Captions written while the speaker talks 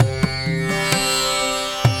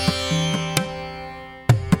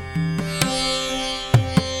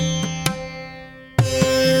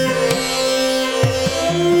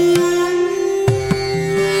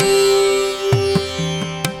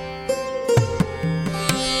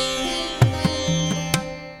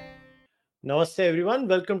Namaste, everyone.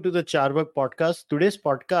 Welcome to the Charbak podcast. Today's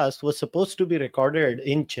podcast was supposed to be recorded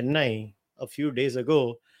in Chennai a few days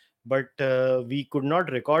ago, but we could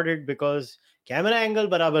not record it because camera angle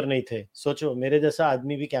बराबर नहीं थे. सोचो मेरे जैसा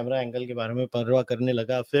आदमी भी camera angle के बारे में परवाह करने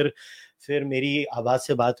लगा. फिर मेरी आवाज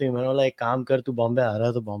से बात हुई. मैंने बोला एक काम कर, तू बॉम्बे आ रहा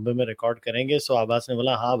है तो बॉम्बे में रिकॉर्ड करेंगे. सो आभास ने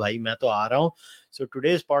बोला हाँ भाई मैं तो आ रहा हूँ. So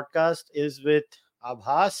today's podcast is with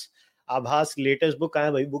आभास. आभास लेटेस्ट बुक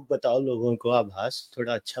आया भाई. बुक बताओ लोगों को. आभास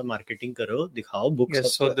थोड़ा अच्छा मार्केटिंग करो, दिखाओ book.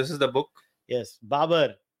 Yes, so this is the book. Yes,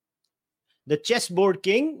 Babur, the chessboard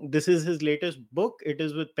king. This is his latest book. It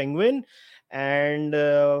is with Penguin. And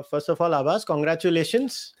first of all, Abbas,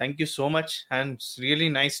 congratulations. Thank you so much. And it's really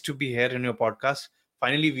nice to be here in your podcast.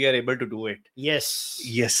 Finally, we are able to do it.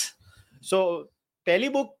 Yes. So,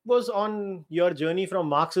 Pehli book was on your journey from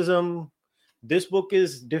Marxism. This book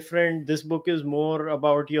is different. This book is more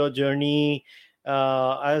about your journey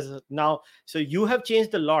as now. So, you have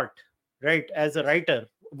changed a lot, right, as a writer.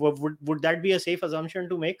 Would that be a safe assumption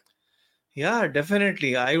to make? Yeah,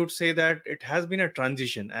 definitely. I would say that it has been a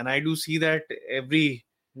transition, and I do see that every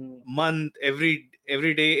month, every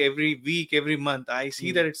day, every week, every month. I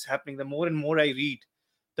see that it's happening. The more and more I read,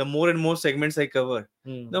 the more and more segments I cover,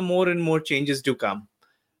 the more and more changes do come.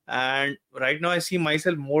 And right now, I see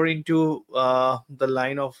myself more into the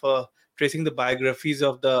line of tracing the biographies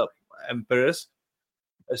of the emperors.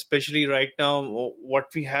 Especially right now, what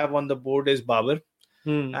we have on the board is Babur.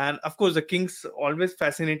 And of course, the kings always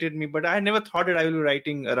fascinated me, but I never thought that I will be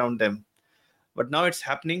writing around them. But now it's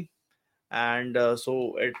happening. And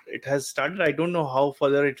so it has started. I don't know how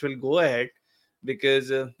further it will go ahead,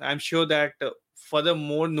 because I'm sure that further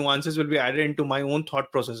more nuances will be added into my own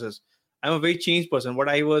thought processes. I'm a very changed person. What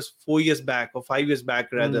I was 4 years back, or 5 years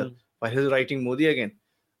back rather, while he was writing Modi again,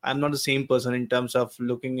 I'm not the same person in terms of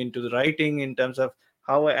looking into the writing, in terms of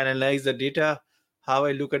how I analyze the data, how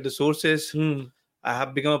I look at the sources. I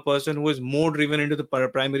have become a person who is more driven into the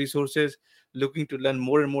primary sources, looking to learn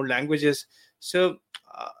more and more languages. So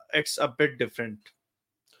it's a bit different.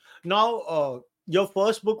 Now, your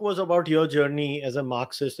first book was about your journey as a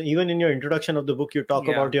Marxist. Even in your introduction of the book, you talk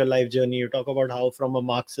about your life journey. You talk about how from a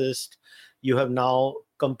Marxist, you have now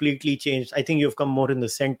completely changed. I think you've come more in the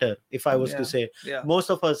center, if I was to say. Most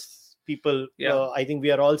of us people, I think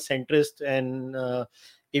we are all centrist, and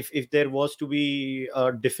if there was to be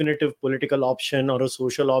a definitive political option or a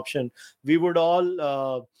social option, we would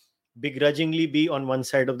all begrudgingly be on one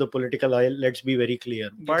side of the political aisle. Let's be very clear.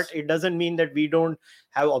 But it doesn't mean that we don't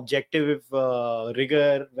have objective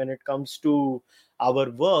rigor when it comes to our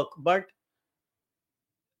work. But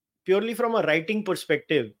purely from a writing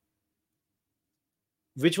perspective,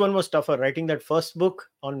 which one was tougher, writing that first book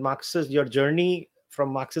on Marxist, your journey from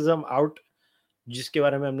Marxism out, जिसके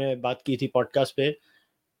बारे में हमने बात की थी podcast पे,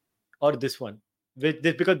 or this one? With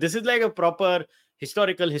this, because this is like a proper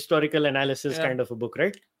historical analysis kind of a book,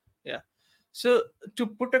 right? Yeah. So to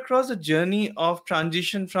put across the journey of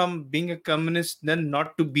transition from being a communist then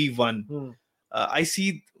not to be one, I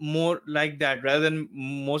see more like that, rather than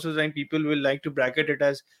most of the time people will like to bracket it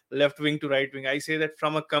as left wing to right wing. I say that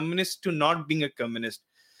from a communist to not being a communist.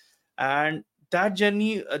 And that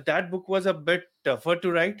journey, that book was a bit tougher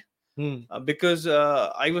to write because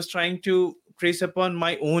I was trying to trace upon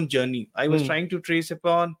my own journey. I was trying to trace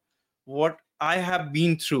upon what I have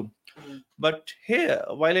been through. But here,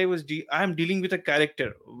 while I am dealing with a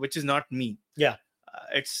character which is not me.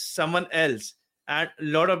 It's someone else, and a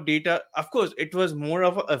lot of data. Of course, it was more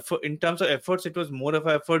of a effort in terms of efforts. It was more of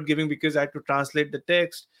an effort giving, because I had to translate the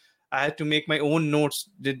text. I had to make my own notes,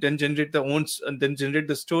 then generate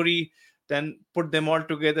the story, then put them all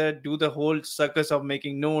together, do the whole circus of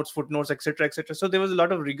making notes, footnotes, etc., etc. So there was a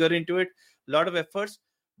lot of rigor into it, a lot of efforts.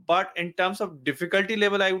 But in terms of difficulty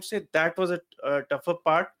level, I would say that was a tougher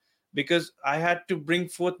part, because I had to bring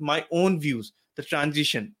forth my own views, the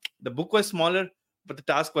transition. The book was smaller, but the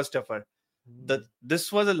task was tougher. This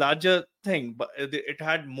was a larger thing, but it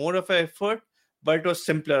had more of an effort, but it was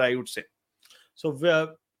simpler, I would say.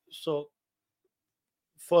 So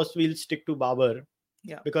first we'll stick to Babur,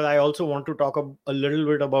 because I also want to talk a little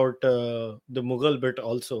bit about the Mughal bit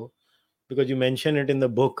also, because you mention it in the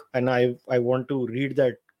book, and I want to read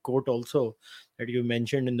that quote also that you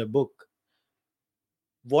mentioned in the book.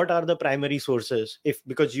 What are the primary sources?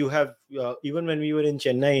 Because you have even when we were in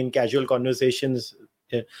Chennai in casual conversations,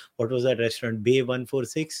 what was that restaurant, Bay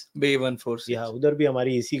 146? Bay 146. Yeah, उधर भी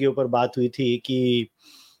हमारी इसी के ऊपर बात हुई थी कि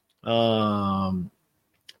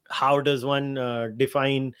how does one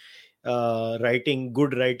define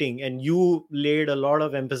good writing, and you laid a lot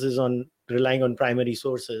of emphasis on relying on primary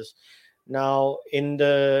sources. Now, in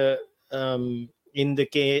the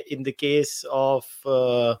case of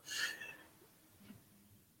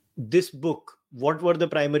this book, what were the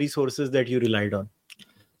primary sources that you relied on?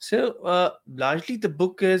 So largely the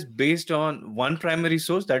book is based on one primary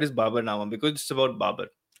source, that is Babur Nama, because it's about Babur.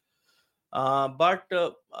 But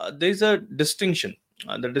there's a distinction.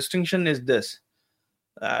 The distinction is this: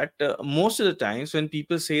 that most of the times when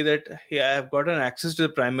people say that, hey, I have gotten access to the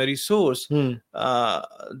primary source, they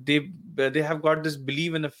have got this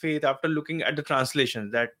belief and a faith after looking at the translation,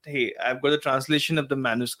 that, hey, I've got the translation of the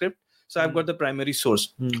manuscript, so I've got the primary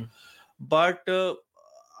source. But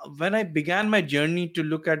when I began my journey to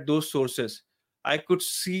look at those sources, I could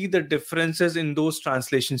see the differences in those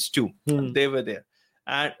translations too. They were there,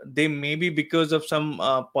 and they may be because of some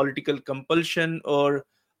political compulsion, or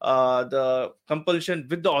the compulsion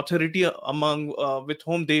with the authority among with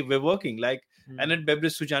whom they were working, like Annette Bebre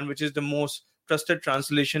Sujan, which is the most trusted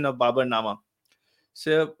translation of Babur Nama.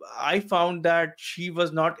 So I found that she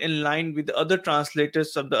was not in line with the other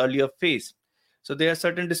translators of the earlier phase. So there are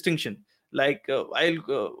certain distinction. Like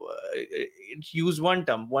I'll use one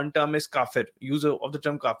term. One term is kafir, use of the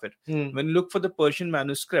term kafir. When you look for the Persian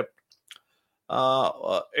manuscript,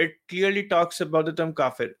 it clearly talks about the term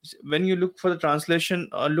kafir. When you look for the translation,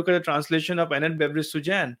 look at the translation of Annette Bebre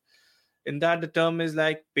Sujan, in that the term is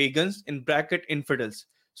like pagans, in bracket infidels.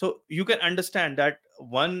 So you can understand that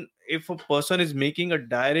if a person is making a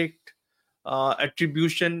direct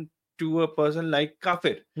attribution to a person like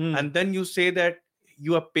kafir, and then you say that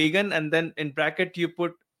you are pagan, and then in bracket you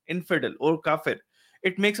put infidel or kafir,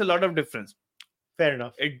 it makes a lot of difference. Fair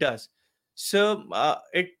enough. It does. So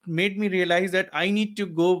it made me realize that I need to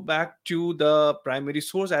go back to the primary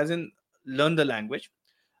source, as in learn the language.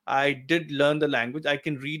 I did learn the language. I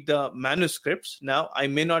can read the manuscripts now. I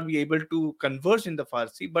may not be able to converse in the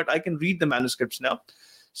Farsi, but I can read the manuscripts now.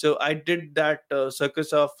 So I did that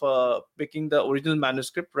circus of picking the original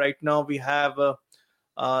manuscript. Right now we have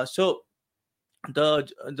so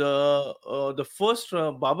the first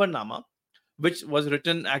Babur Nama, which was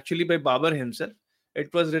written actually by Babur himself.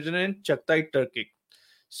 It was written in Chagtai Turkic.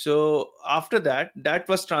 So after that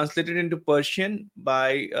was translated into Persian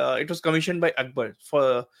by it was commissioned by Akbar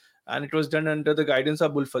and it was done under the guidance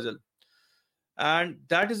of Abul Fazl. And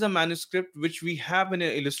that is a manuscript which we have in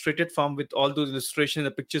an illustrated form with all those illustrations,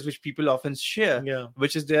 the pictures which people often share,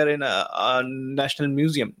 which is there in a National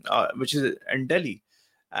Museum, which is in Delhi.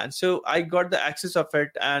 And so I got the access of it,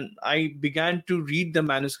 and I began to read the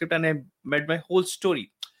manuscript, and I made my whole story.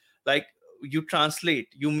 Like, you translate,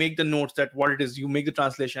 you make the notes that what it is, you make the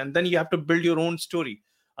translation, and then you have to build your own story.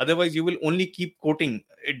 Otherwise, you will only keep quoting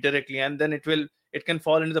it directly, and then it can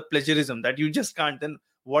fall into the plagiarism that you just can't. Then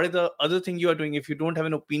what is the other thing you are doing if you don't have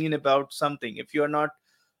an opinion about something? If you are not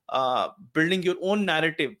building your own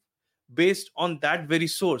narrative based on that very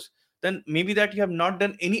source, then maybe that you have not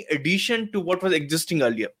done any addition to what was existing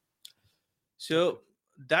earlier. So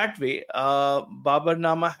that way, Babur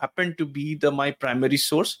Nama happened to be my primary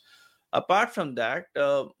source. Apart from that,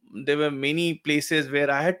 there were many places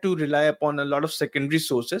where I had to rely upon a lot of secondary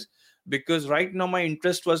sources, because right now my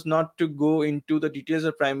interest was not to go into the details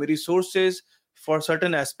of primary sources for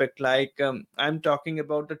certain aspect. Like I'm talking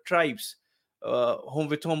about the tribes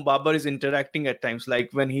with whom Babur is interacting at times. Like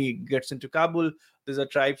when he gets into Kabul, there's a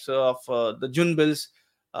tribes of the Junbils.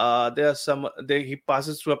 There are he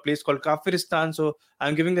passes through a place called Kafiristan. So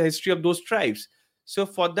I'm giving the history of those tribes. So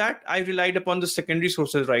for that, I relied upon the secondary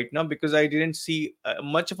sources right now, because I didn't see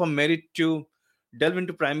much of a merit to delve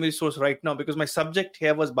into primary source right now, because my subject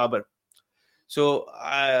here was Babur. So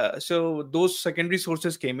those secondary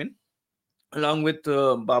sources came in along with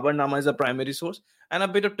Babur Nama as a primary source, and a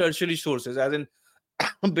bit of tertiary sources, as in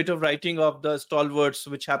a bit of writing of the stalwarts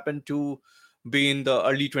which happened to be in the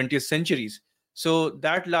early 20th centuries. So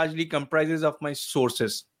that largely comprises of my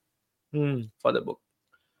sources for the book.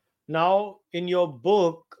 Now, in your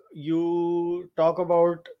book, you talk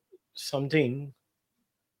about something.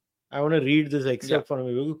 I want to read this excerpt from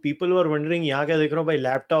your book. People were wondering, यहाँ क्या देख रहा हूँ भाई,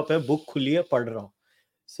 laptop है, book खुली है, पढ़ रहा हूँ.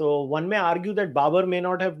 So one may argue that Babur may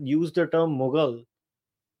not have used the term Mughal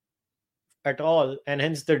at all, and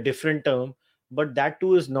hence the different term, but that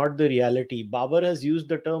too is not the reality. Babur has used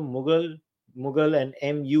the term Mughal,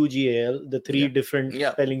 and Mughal, the three different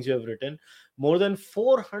spellings you have written, more than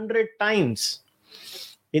 400 times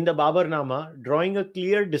in the Babur Nama, drawing a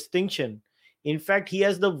clear distinction. In fact, he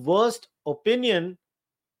has the worst opinion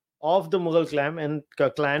of the Mughal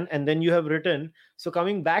clan, and then you have written, so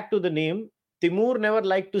coming back to the name, Timur never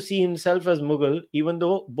liked to see himself as Mughal, even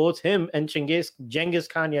though both him and Genghis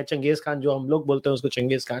Khan, ya Chengiz Khan, jo hum log bolte hain usko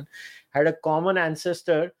Chengiz Khan, had a common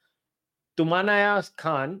ancestor, Tumanaya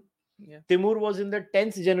Khan, Timur was in the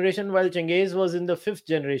 10th generation, while Chengiz was in the 5th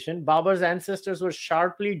generation. Babur's ancestors were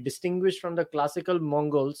sharply distinguished from the classical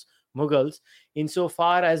Mughals,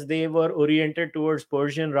 insofar as they were oriented towards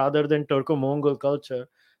Persian rather than Turco-Mongol culture.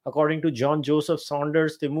 According to John Joseph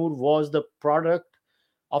Saunders, Timur was the product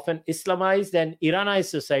of an Islamized and Iranized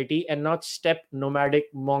society and not steppe nomadic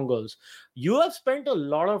Mongols. You have spent a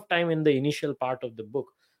lot of time in the initial part of the book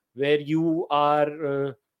where you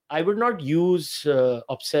are, I would not use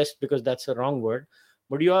obsessed because that's a wrong word,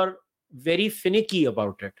 but you are very finicky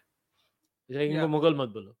about it. Like, Mughal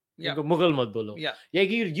mat bolo. Mughal mat bolo.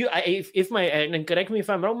 If my, and correct me if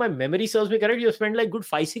I'm wrong, my memory serves me correct, you spent like good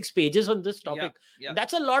 5-6 pages on this topic.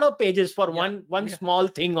 That's a lot of pages for one small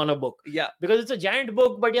thing on a book. Because it's a giant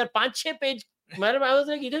book, but you're 5-6 page. I was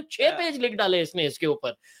like, 6 page likh dale isne iske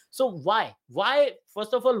upar. So why?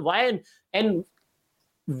 First of all, why? And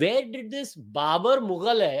where did this Babur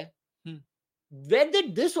Mughal where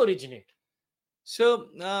did this originate? So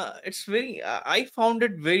it's very, I found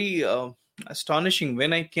it very astonishing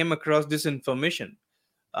when I came across this information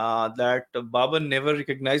that Babur never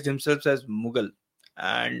recognized himself as Mughal.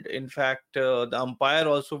 And in fact, the empire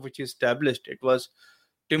also which he established, it was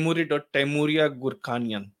Timurid or Taimuria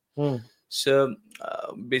Gurkhanian. So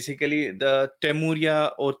basically the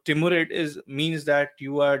Taimuria or Timurid means that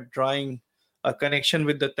you are drawing a connection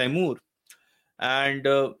with the Taimur. And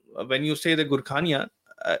when you say the Gurkhania,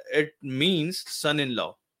 it means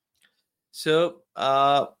son-in-law. So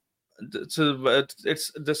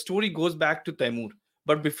it's the story goes back to Taimur.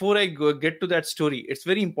 But before I get to that story, it's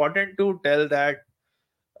very important to tell that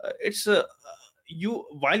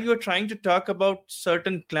while you are trying to talk about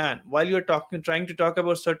certain clan, while you are trying to talk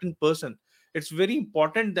about certain person, it's very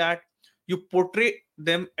important that you portray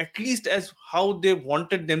them at least as how they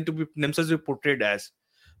wanted them to be themselves be portrayed as,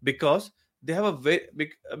 because they have a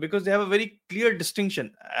very clear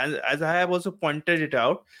distinction. As I have also pointed it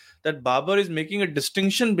out, that Babur is making a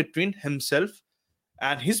distinction between himself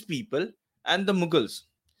and his people and the Mughals.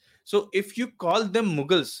 So if you call them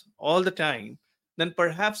Mughals all the time, then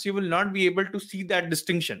perhaps you will not be able to see that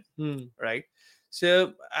distinction, right?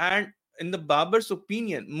 So, and in the Babur's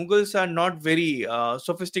opinion, Mughals are not very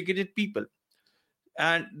sophisticated people.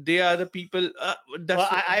 And they are the people.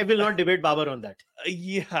 I will not debate Babur on that.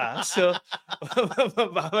 So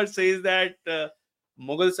Babur says that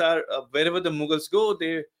Mughals are wherever the Mughals go,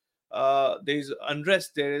 there is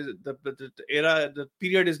unrest. There is the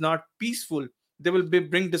period is not peaceful. They will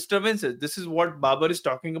bring disturbances. This is what Babur is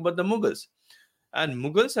talking about the Mughals, and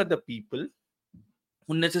Mughals are the people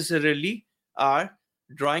who necessarily are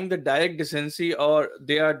drawing the direct descendancy, or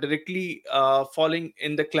they are directly falling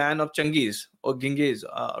in the clan of Chengiz or Genghis,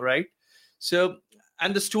 right? So,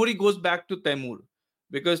 and the story goes back to Taimur,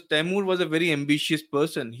 because Taimur was a very ambitious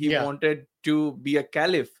person. He wanted to be a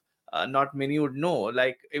caliph. Not many would know.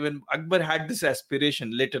 Like even Akbar had this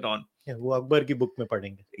aspiration later on. वो अकबर की book में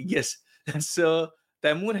पढ़ेंगे. Yes. So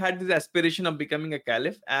Taimur had this aspiration of becoming a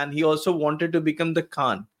caliph, and he also wanted to become the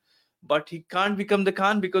Khan. But he can't become the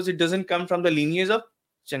Khan because it doesn't come from the lineage of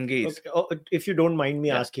Chengiz. Okay. Oh, if you don't mind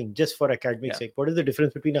me asking, just for academic sake, what is the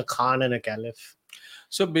difference between a Khan and a caliph?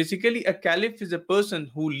 So basically, a caliph is a person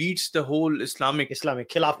who leads the whole Islamic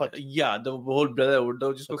Khilafat. The whole brotherhood.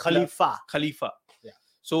 So Khalifa. Yeah.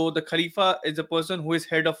 So the Khalifa is a person who is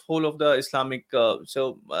head of whole of the Islamic.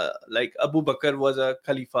 Like Abu Bakr was a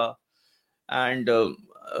Khalifa, and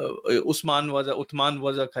Uthman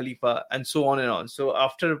was a Khalifa, and so on and on. So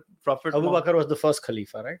after Prophet Abu Bakr was the first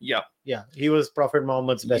Khalifa, right? Yeah. He was Prophet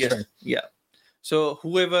Muhammad's best friend. Yeah. So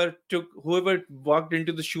whoever walked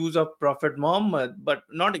into the shoes of Prophet Muhammad, but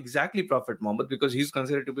not exactly Prophet Muhammad, because he's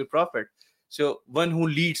considered to be prophet. So one who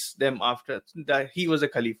leads them after that, he was a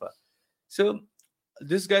Khalifa. So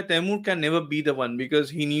this guy Taimur can never be the one, because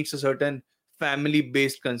he needs a certain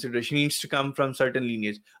family-based consideration. He needs to come from certain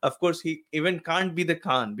lineage. Of course, he even can't be the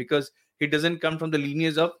Khan because he doesn't come from the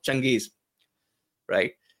lineage of Chengiz,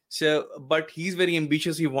 right? So, but he's very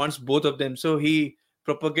ambitious. He wants both of them. So he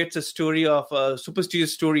propagates a story of a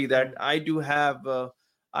superstitious story that I do have.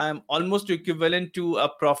 I am almost equivalent to a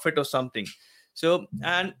prophet or something. So,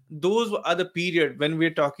 and those are the period when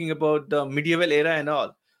we're talking about the medieval era and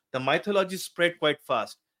all. The mythology spread quite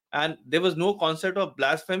fast. And there was no concept of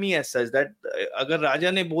blasphemy as such, that agar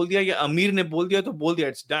Raja ne bol diya ya Amir ne bol diya to bol diya,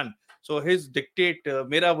 it's done. So his dictate,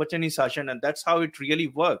 mera vachani sashan, and that's how it really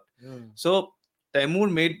worked. So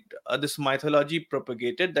Taimur made this mythology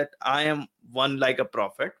propagated that I am one like a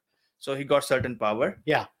prophet. So he got certain power.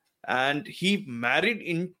 Yeah. And he married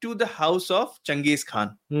into the house of Chengiz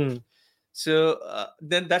Khan. So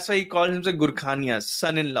then that's why he called him the Gurkhania,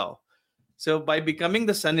 son-in-law. So by becoming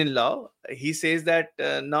the son-in-law, he says that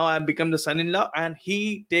now I've become the son-in-law, and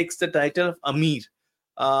he takes the title of Amir.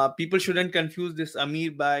 People shouldn't confuse this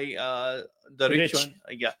Amir by the rich one.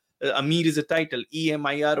 Amir is a title,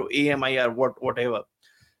 EMIR or AMIR, whatever.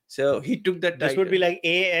 So he took that title. This would be like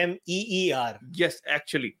AMEER. Yes,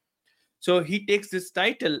 actually. So he takes this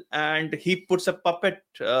title and he puts a puppet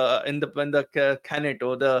in the Khanate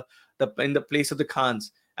or in the place of the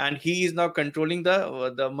Khans, and he is now controlling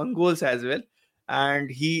the Mongols as well. And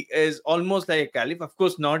he is almost like a caliph, of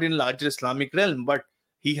course, not in larger Islamic realm, but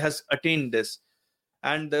he has attained this.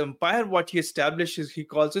 And the empire, what he establishes, he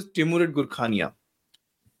calls it Timurid Gurkhania.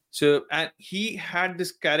 So, and he had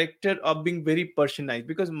this character of being very Persianized,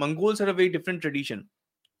 because Mongols had a very different tradition.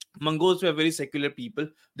 Mongols were very secular people.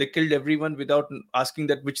 They killed everyone without asking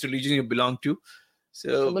that which religion you belong to.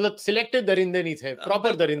 So selected darinde nahi the,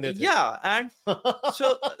 proper darinde the. Yeah, and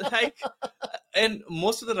so like in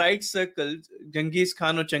most of the right circles, Genghis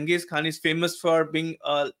Khan or Genghis Khan is famous for being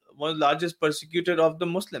one of the largest persecutor of the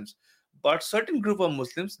Muslims. But certain group of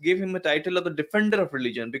Muslims gave him a title of the defender of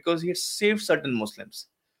religion because he had saved certain Muslims.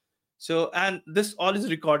 So, and this all is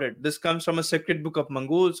recorded. This comes from a sacred book of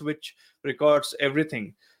Mongols, which records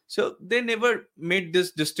everything. So they never made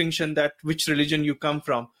this distinction that which religion you come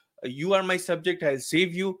from. You are my subject, I'll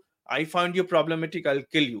save you. I found you problematic, I'll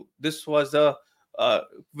kill you. This was a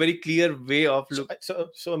very clear way of look.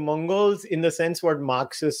 So Mongols, in the sense what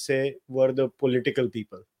Marxists say, were the political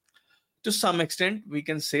people. To some extent, we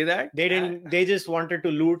can say that. They just wanted to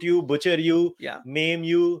loot you, butcher you, maim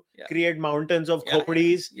you, create mountains of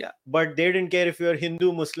khopdis. But they didn't care if you're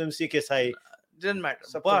Hindu, Muslim, Sikh, Isai. Didn't matter.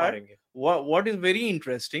 But what is very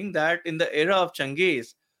interesting, that in the era of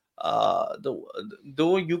Changiz,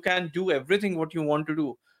 though you can do everything what you want to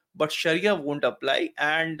do, but Sharia won't apply,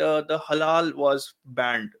 and the halal was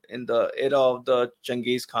banned in the era of the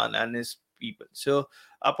Changiz Khan and his people. So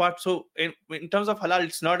in terms of halal,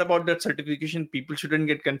 it's not about that certification. People shouldn't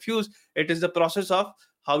get confused. It is the process of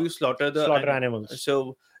how you slaughter animals.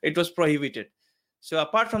 So it was prohibited. So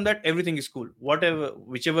apart from that, everything is cool.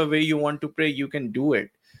 Whichever way you want to pray, you can do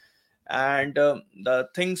it. And the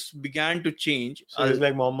things began to change. So it's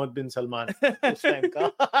like Mohammed bin Salman.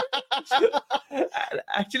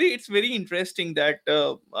 Actually, it's very interesting that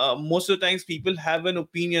most of the times people have an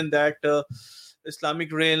opinion that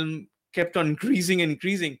Islamic realm kept on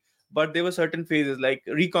increasing, but there were certain phases, like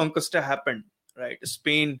Reconquista happened, right?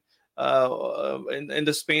 Spain, in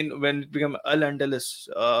the Spain, when it became Al-Andalus.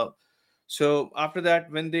 So after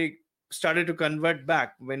that, when they started to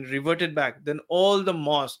reverted back, then all the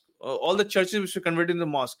mosques, all the churches which were converted into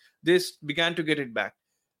mosque, this began to get it back.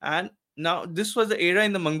 And now this was the era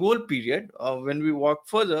in the Mongol period. When we walk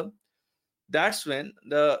further, that's when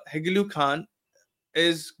the Hegelu Khan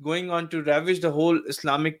is going on to ravage the whole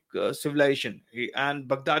Islamic civilization, and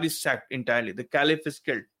Baghdad is sacked entirely. The caliph is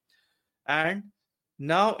killed, and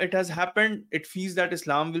now it has happened. It feels that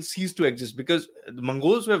Islam will cease to exist, because the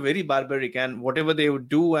Mongols were very barbaric, and whatever they would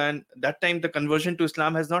do, and that time the conversion to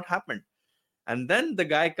Islam has not happened. And then the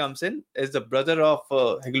guy comes in, is the brother of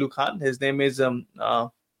Hegelu Khan. His name is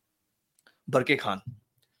Barke Khan.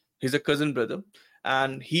 He's a cousin brother,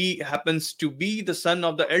 and he happens to be the son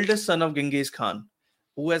of the eldest son of Genghis Khan,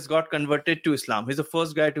 who has got converted to Islam. He's the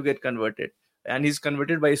first guy to get converted, and he's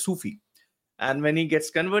converted by a Sufi. And when he gets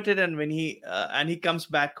converted, and when he comes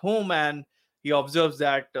back home, and he observes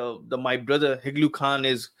that my brother Hegelu Khan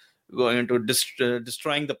is going to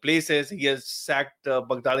destroying the places. He has sacked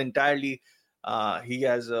Baghdad entirely. He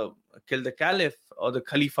has killed the caliph or the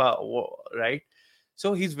khalifa, right?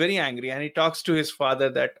 So he's very angry, and he talks to his father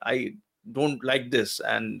that I don't like this,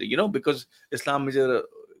 and because Islam is a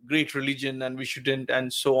great religion and we shouldn't,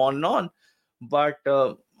 and so on and on. But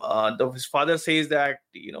his father says that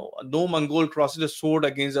no Mongol crosses a sword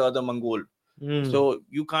against the other Mongol. So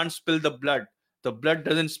you can't spill the blood. The blood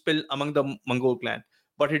doesn't spill among the Mongol clan.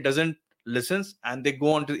 But he doesn't listen, and they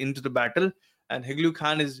go on into the battle, and Hegelu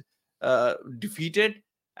Khan is defeated.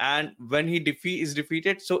 And when he is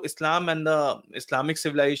defeated, so Islam and the Islamic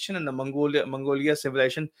civilization and the Mongolia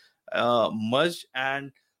civilization merged,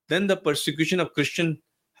 and then the persecution of Christian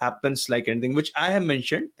happens like anything, which I have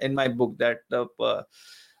mentioned in my book.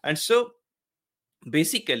 And so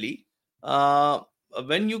basically,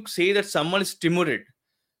 when you say that someone is Timurid,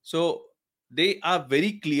 so they are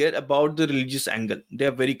very clear about the religious angle. They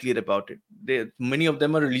are very clear about it. Many of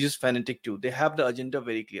them are religious fanatic too. They have the agenda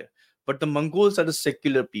very clear. But the Mongols are the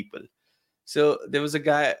secular people. So there was a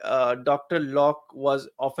guy, Dr. Locke was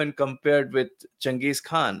often compared with Genghis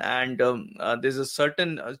Khan. And there's a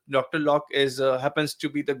certain, Dr. Locke happens to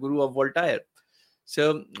be the guru of Voltaire.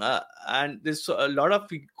 So and there's a lot of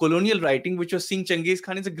colonial writing which was seeing Genghis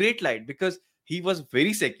Khan is a great light, because he was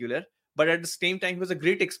very secular, but at the same time he was a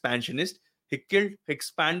great expansionist. He killed,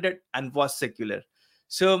 expanded, and was secular.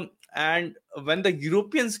 So, and when the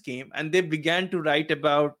Europeans came and they began to write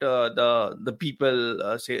about the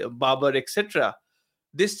people, say Babur, etc.,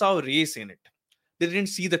 they saw race in it. They didn't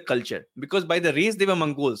see the culture, because by the race they were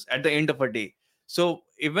Mongols at the end of a day. So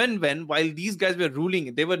even while these guys were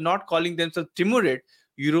ruling, they were not calling themselves Timurid.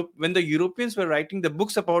 When the Europeans were writing the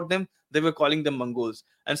books about them, they were calling them Mongols,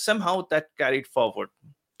 and somehow that carried forward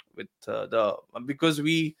with because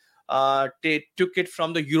we took it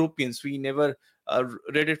from the Europeans. We never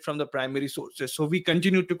read it from the primary sources, so we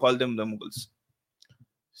continue to call them the Mughals.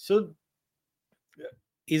 So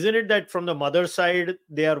isn't it that from the mother's side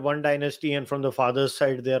they are one dynasty, and from the father's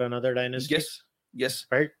side they are another dynasty? Yes,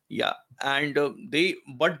 right. Yeah, and they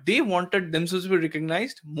wanted themselves to be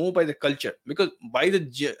recognized more by the culture, because by the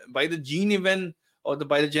gene, even, or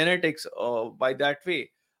by the genetics, or by that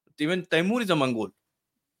way, even Taimur is a Mongol,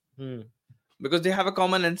 because they have a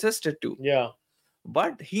common ancestor too. Yeah.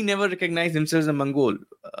 But he never recognized himself as a Mongol.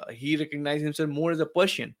 He recognized himself more as a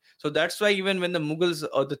Persian. So that's why even when the Mughals,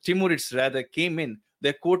 or the Timurids rather, came in,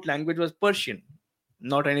 their court language was Persian,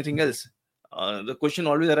 not anything else. The question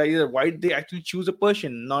always arises, why did they actually choose a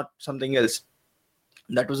Persian, not something else?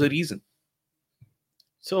 That was the reason.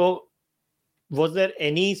 So was there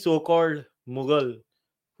any so-called Mughal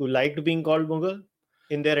who liked being called Mughal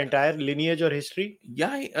in their entire lineage or history?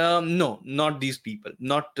 Yeah, no, not these people.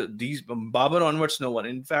 Not these. Babur onwards, no one.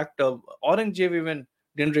 In fact, Aurangzeb even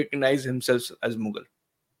didn't recognize himself as Mughal.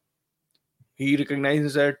 He recognized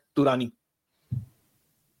himself as Turani.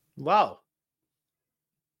 Wow.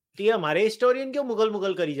 हमारे historian क्यों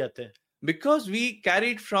मुगल करी जाते हैं? Because we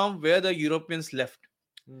carried from where the Europeans left.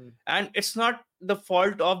 And it's not the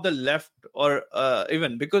fault of the left, or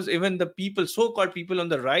even because even the people, so-called people on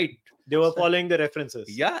the right, they were following the references.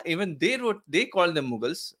 Yeah, even they call them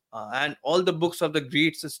Mughals, and all the books of the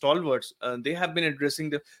great stalwarts, they have been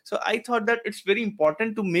addressing them. So I thought that it's very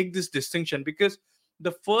important to make this distinction, because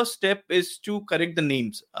the first step is to correct the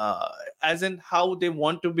names, as in how they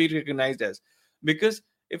want to be recognized as. Because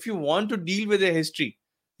if you want to deal with their history,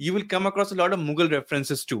 you will come across a lot of Mughal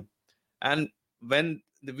references too. And when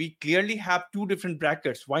we clearly have two different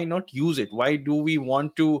brackets, why not use it? Why do we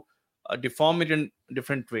want to deform it in a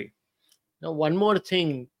different way? Now, one more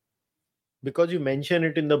thing, because you mention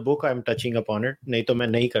it in the book, I'm touching upon it. Nahi to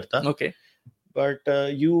main nahi karta. Okay. But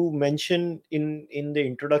you mention in the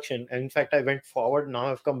introduction, and in fact, I went forward. Now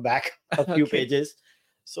I've come back a few pages.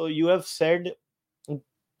 So you have said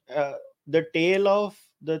the tale of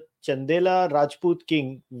the Chandela Rajput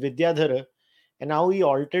king Vidyadhara, and how he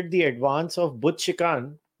altered the advance of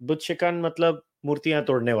Butchikan. Butchikan matlab murtiyan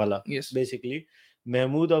todne wala. Yes. Basically,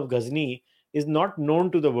 Mahmud of Ghazni is not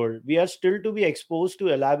known to the world. We are still to be exposed to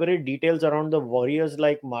elaborate details around the warriors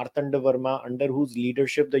like Martanda Varma, under whose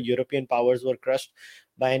leadership the European powers were crushed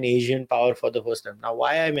by an Asian power for the first time. Now,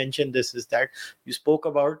 why I mention this is that you spoke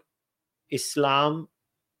about Islam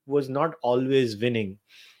was not always winning.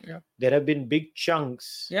 Yeah. There have been big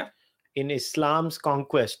chunks in Islam's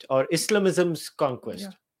conquest, or Islamism's conquest,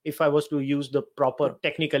 if I was to use the proper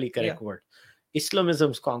technically correct word,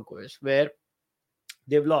 Islamism's conquest, where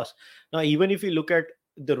they've lost. Now, even if you look at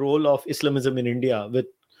the role of Islamism in India with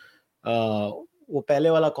वो पहले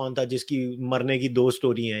वाला कौन था जिसकी मरने की दो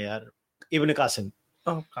story है यार, इब्न कासिम.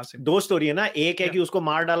 दो स्टोरी है ना, एक है कि उसको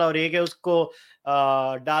मार डाला और एक है उसको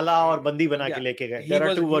डाला और बंदी बना के लेके गए. There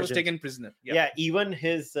are two versions. He was taken prisoner. Yeah, even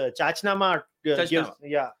his Chachnama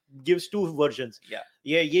gives two versions. Yeah.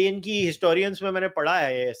 ये इनकी historians में मैंने पढ़ा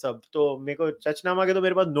है ये सब. तो मेरे को Chachnama के तो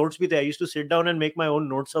मेरे पास notes भी थे. I used to sit down and make my own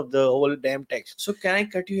notes of the whole damn text. So can I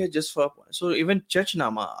cut you here just for a point? So even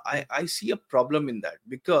Chachnama, I see a problem in that,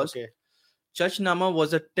 because Chachnama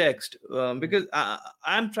was a text, because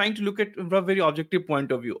I'm trying to look at it from a very objective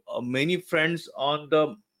point of view. Many friends on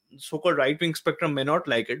the so-called right-wing spectrum may not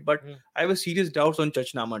like it, but I have a serious doubts on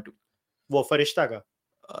Chachnama too. वो फरिश्ता का?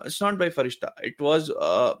 It's not by Farishta. It was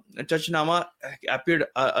Chachnama appeared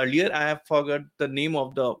earlier. I have forgot the name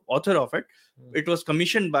of the author of it. It was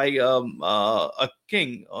commissioned by a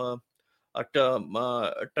king, a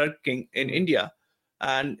Turk king in India,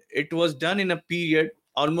 and it was done in a period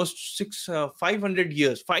almost 500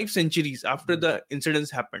 years, 5 centuries after the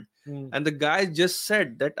incidents happened. And the guy just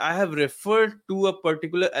said that I have referred to a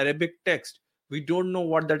particular Arabic text. We don't know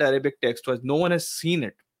what that Arabic text was. No one has seen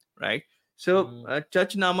it, right? So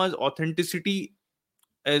Chachnama's authenticity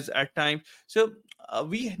is at times. So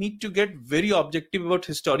we need to get very objective about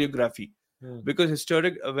historiography. because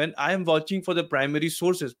when I am watching for the primary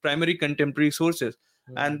sources, primary contemporary sources,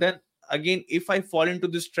 and then again, if I fall into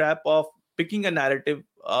this trap of picking a narrative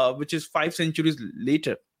which is 5 centuries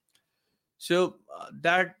later, so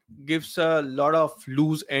that gives a lot of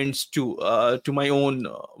loose ends to my own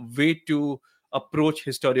way to approach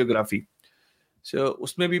historiography. So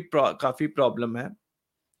उसमें भी काफी problem है.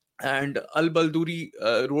 And al-Balduri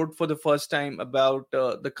wrote for the first time about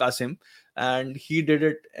the Qasim, and he did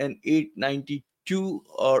it in 892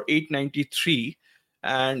 or 893,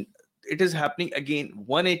 and it is happening again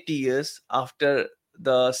 180 years after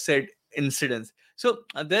the said incidents. So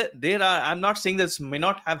there are, I'm not saying this may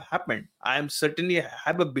not have happened. I am certainly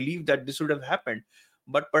have a belief that this would have happened,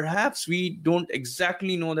 but perhaps we don't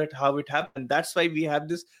exactly know that how it happened. That's why we have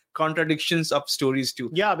this contradictions of stories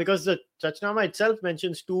too. Yeah, because the Chachnama itself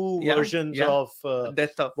mentions two versions of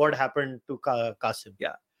death of what happened to Qasim.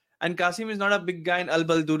 Yeah, and Qasim is not a big guy in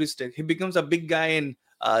al-Balduri's text. He becomes a big guy in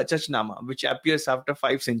Chachnama, which appears after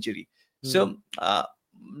 5th century. So,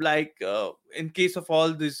 in case of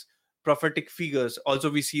all these prophetic figures,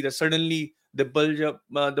 also we see that suddenly they bulge up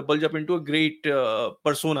into a great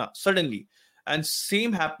persona suddenly, and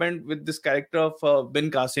same happened with this character of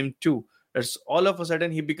bin Qasim too. That's all of a sudden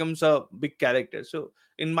he becomes a big character. So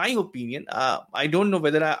in my opinion, I don't know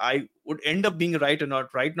whether I would end up being right or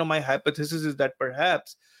not. Right now, my hypothesis is that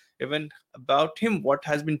perhaps even about him, what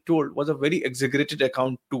has been told was a very exaggerated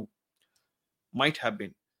account too. Might have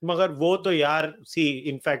been. Magar wo to yaar, see,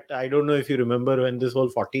 in fact, I don't know if you remember when this whole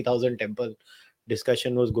 40,000 temple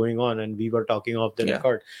discussion was going on and we were talking off the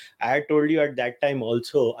record. I had told you at that time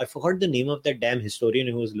also, I forgot the name of that damn historian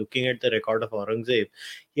who was looking at the record of Aurangzeb.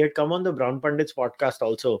 He had come on the Brown Pandits podcast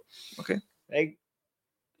also. Okay. Like,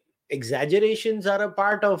 exaggerations are a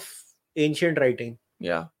part of ancient writing.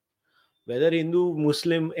 Yeah. Whether Hindu,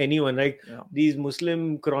 Muslim, anyone, right? Yeah. These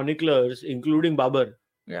Muslim chroniclers, including Babur,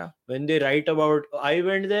 when they write about, I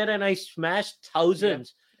went there and I smashed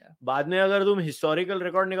thousands. बाद में अगर तुम historical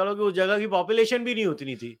record निकालोगे उस जगह की population भी नहीं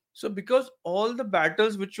उतनी थी. So because all the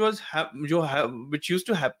battles which used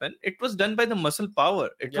to happen, it was done by the muscle power.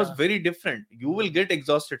 It was very different. You will get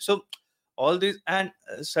exhausted. So all this, and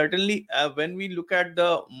certainly when we look at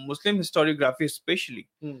the Muslim historiography especially,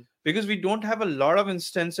 because we don't have a lot of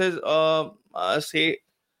instances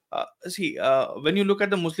when you look at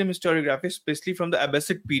the Muslim historiography, especially from the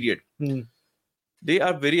Abbasid period, they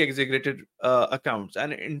are very exaggerated accounts.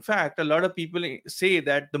 And in fact, a lot of people say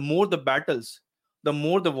that the more the battles, the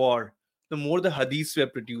more the war, the more the hadiths were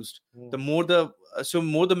produced, the more the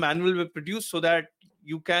manual were produced, so that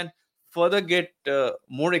you can further get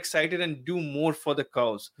more excited and do more for the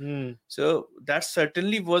cause. So that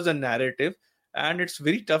certainly was a narrative, and it's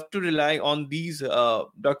very tough to rely on these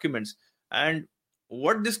documents. And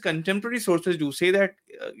what these contemporary sources do say that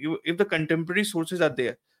if the contemporary sources are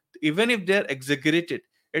there, even if they're exaggerated,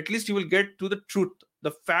 at least you will get to the truth.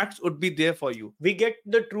 The facts would be there for you. We get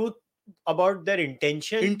the truth about their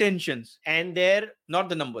intentions and their, not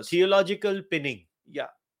the numbers, theological pinning. Yeah.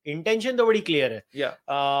 Intention to very clear hai. Yeah.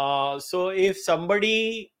 So if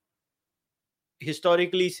somebody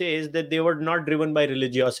historically says that they were not driven by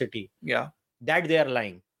religiosity, that they are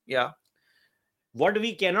lying. Yeah. What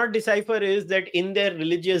we cannot decipher is that in their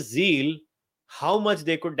religious zeal, how much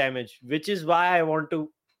they could damage, which is why I wanted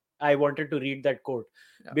to read that quote,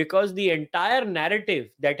 because the entire narrative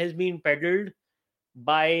that has been peddled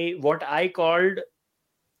by what I called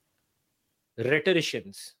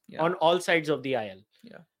rhetoricians on all sides of the aisle.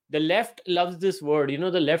 The left loves this word.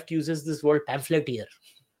 The left uses this word pamphleteer.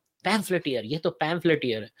 Pamphleteer. ये तो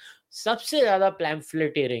pamphleteer है. सबसे ज़्यादा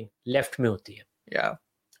pamphleteering left में होती है. Yeah.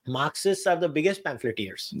 Marxists are the biggest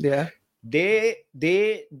pamphleteers. Yeah. They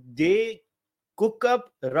cook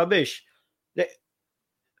up rubbish.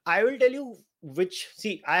 I will tell you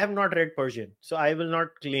I have not read Persian, so I will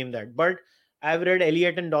not claim that. But I've read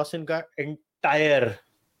Eliot and Dawson का entire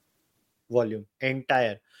volume.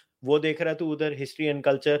 वो देख रहा तू उधर history and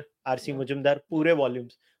culture RC Mujumdar पूरे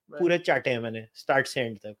volumes पूरे चाटे हैं मैंने स्टार्ट से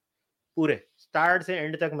एंड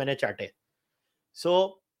तक मैंने चाटे.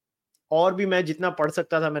 सो और भी मैं जितना पढ़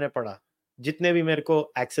सकता था मैंने पढ़ा, जितने भी मेरे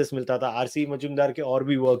को एक्सेस मिलता था. आरसी मुजुमदार के और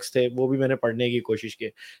भी वर्क्स थे, वो भी मैंने पढ़ने की कोशिश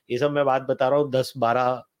की. ये सब मैं बात बता रहा हूँ 10,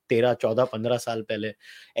 12, 13, 14, 15 साल पहले.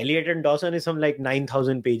 Eliot and Dawson is some like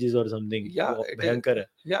 9,000 pages or something. भयंकर है.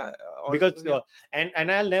 Because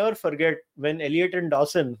and I'll never forget when Eliot and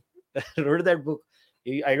Dawson wrote that book.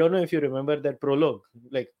 I don't know if you remember that prologue,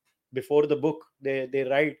 like before the book they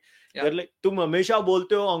write like, तुम हमेशा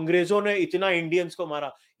बोलते हो अंग्रेजों ने इतना Indians को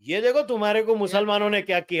मारा, ये देखो तुम्हारे को मुसलमानों ने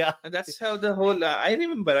क्या किया. That's how the whole I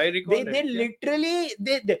recall they literally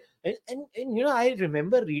they and you know, I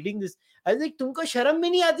remember reading this. I was like, तुमको शर्म भी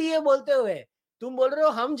नहीं आती है बोलते हुए, तुम बोल रहे हो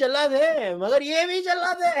हम जल्लाद हैं मगर ये भी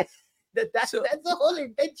जल्लाद है. That's the whole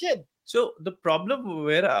intention. So the problem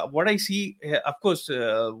where what I see, of course,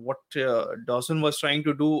 what Dawson was trying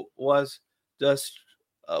to do was just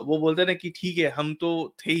वो बोलते ना कि ठीक है हम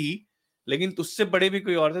तो थे ही, लेकिन तुझसे बड़े भी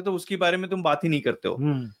कोई और थे तो उसके बारे में तुम बात ही नहीं करते हो.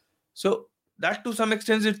 So that to some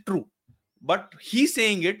extent is true, but he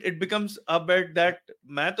saying it becomes a bit that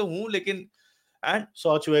मैं तो हूँ लेकिन and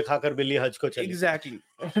 100 चूहे खाकर बिल्ली हज को चली. Exactly.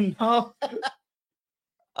 Now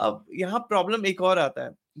अब यहाँ प्रॉब्लम एक और आता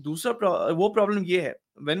है. दूसरा वो प्रॉब्लम ये है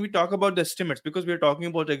when we talk about the estimates, because we are talking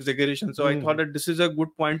about exaggeration, so I thought that this is a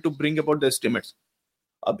good point to bring about the estimates.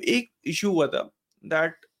 अब एक issue हुआ था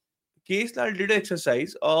that Case Lal did an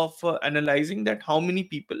exercise of analyzing that how many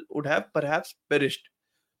people would have perhaps perished.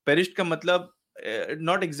 Perished का मतलब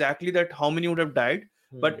not exactly that how many would have died,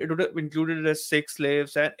 but it would have included as 6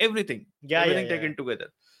 slaves and everything taken together.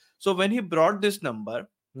 So when he brought this number,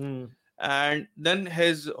 and then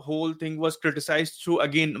his whole thing was criticized through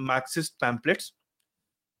again Marxist pamphlets.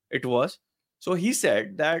 It was. So he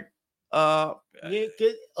said that ये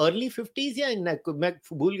early 50s या मैं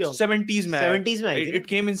भूल गया हूँ. 70s में 70s में it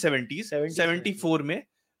came in 70s 74 में,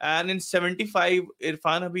 and in 75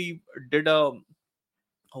 Irfan Habib did a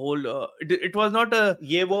whole it was not a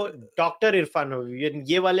ये वो डॉक्टर इरफान हबीब,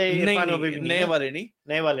 ये वाले इरफान हबीब नए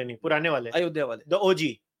वाले नहीं पुराने वाले अयोध्या वाले, the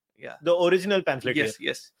OG, the original pamphlet.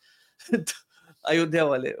 yes Ayodhya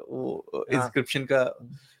वाले वो इंस्क्रिप्शन का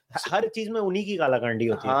हर चीज में उन्हीं की कालाकांडी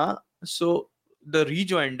होती है. हाँ. So the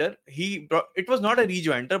rejoinder, he brought, it was not a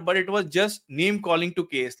rejoinder, but it was just name calling to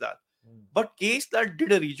K.S. Lal. But K.S. Lal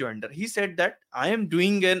did a rejoinder. He said that I am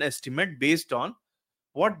doing an estimate based on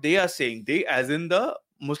what they are saying. They, as in the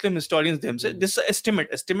Muslim historians themselves, this is an estimate.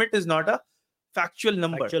 Estimate is not a factual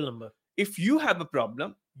number. If you have a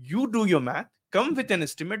problem, you do your math, come with an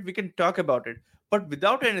estimate, we can talk about it. But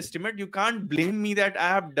without an estimate, you can't blame me that I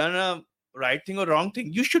have done a right thing or wrong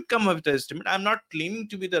thing. You should come up with an estimate. I'm not claiming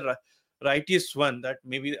to be the righteous one. That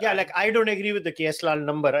maybe I don't agree with the K.S. Lal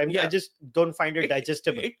number. I just don't find it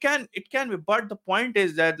digestible. It can be, but the point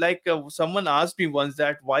is that someone asked me once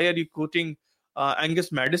that why are you quoting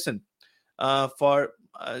Angus Madison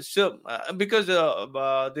because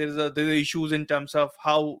there's issues in terms of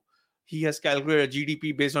how he has calculated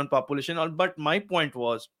GDP based on population. But my point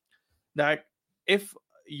was that if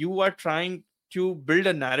you are trying to build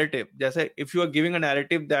a narrative, just like if you are giving a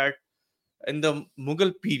narrative that in the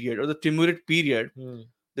Mughal period or the Timurid period,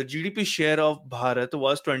 the GDP share of Bharat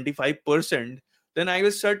was 25%, then I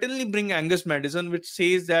will certainly bring Angus Madison, which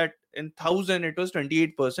says that in 1000 it was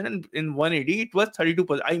 28% and in 180 it was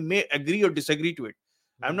 32%. I may agree or disagree to it.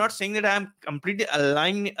 I'm not saying that I'm completely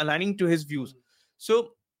aligning to his views.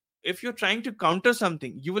 So if you're trying to counter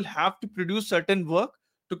something, you will have to produce certain work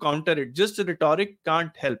to counter it. Just the rhetoric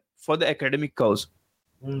can't help for the academic cause.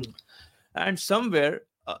 And somewhere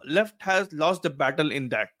left has lost the battle in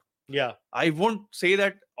that. Yeah, I won't say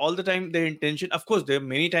that all the time their intention. Of course, there are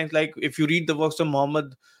many times, like if you read the works of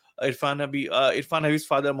Muhammad Irfan Habib's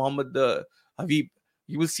father, Muhammad Habib,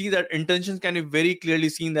 you will see that intentions can be very clearly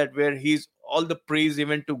seen, that where he's all the praise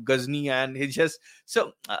even to Ghazni, and he just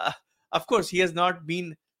of course he has not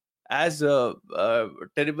been as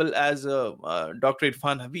terrible as Dr.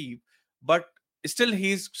 Irfan Habib, but still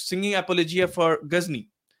he's singing apologia for Ghazni,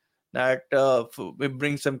 that we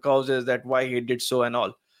bring some causes that why he did so and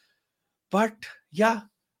all. But yeah,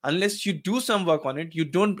 unless you do some work on it, you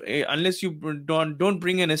don't unless you don't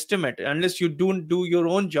bring an estimate, unless you don't do your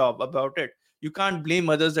own job about it, you can't blame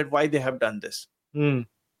others that why they have done this.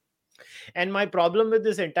 And my problem with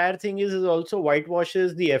this entire thing is also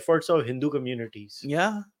whitewashes the efforts of Hindu communities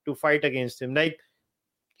to fight against him. Like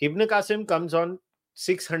Ibn Qasim comes on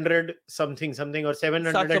 600 something or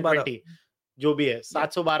 720, जो भी है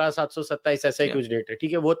 712 727 ऐसा ही कुछ date है,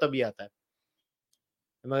 ठीक है, वो तभी आता है.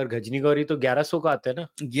 मगर गजनी गौरी तो 1100 का आता है ना.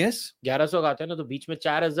 1100 का आता है ना, तो बीच में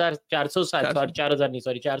 400 साल 400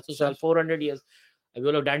 साल 400 years. अभी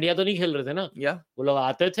वो लोग डांडिया तो नहीं खेल रहे थे ना. वो लोग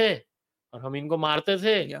आते थे और हम इनको मारते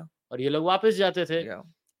थे और ये लोग वापस जाते थे.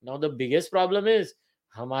 Now the biggest problem is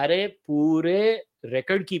हमारे पूरे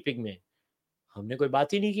रिकॉर्ड कीपिंग में हमने कोई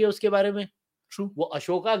बात ही नहीं की उसके बारे में. वो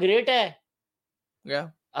अशोका ग्रेट है,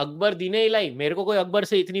 अकबर दीने इलाई. मेरे को कोई अकबर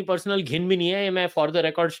से इतनी पर्सनल घिन भी नहीं है, मैं फॉर द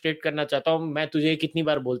रिकॉर्ड स्टेट करना चाहता हूँ. मैं तुझे कितनी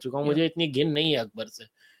बार बोल चुका हूँ, मुझे इतनी घिन नहीं है अकबर से.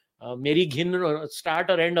 मेरी घिन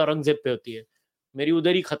स्टार्ट और एंड औरंगजेब पे होती है. मेरी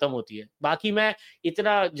उधर ही खत्म होती है. बाकी मैं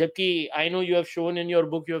इतना, जबकि I know you have shown in your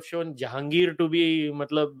book, you have shown Jahangir to be,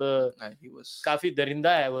 मतलब he was काफी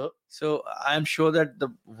दरिंदा है वो. So I am sure that the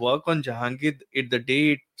work on Jahangir, the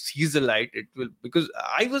day it sees the light, it will, because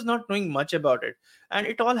I was not knowing much about it, and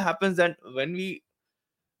it all happens that when we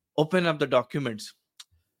open up the documents,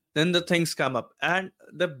 then the things come up. And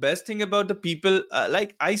the best thing about the people,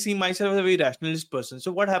 like I see myself as a very rationalist person.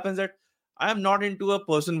 So what happens that I am not into a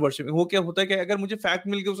person worshipping. वो क्या होता है कि अगर मुझे fact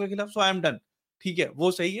मिल गया उसके खिलाफ, so I am done. ठीक है,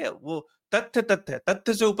 वो सही है, वो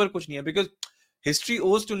तथ्य से ऊपर कुछ नहीं है, because history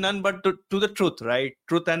owes to none but to the truth, right?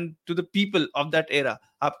 Truth and to the people of that era.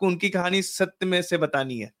 आपको उनकी कहानी सत्य में से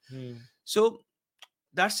बतानी है. So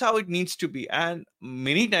that's how it needs to be. And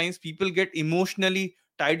many times people get emotionally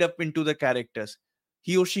tied up into the characters.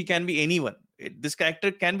 He or she can be anyone. This character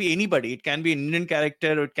can be anybody. It can be an Indian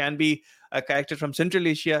character, or it can be a character from Central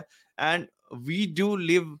Asia. And we do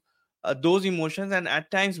live those emotions. And at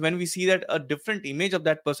times when we see that a different image of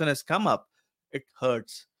that person has come up, it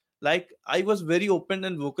hurts. Like, I was very open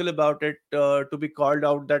and vocal about it, to be called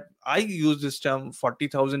out that I use this term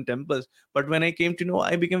 40,000 temples. But when I came to know,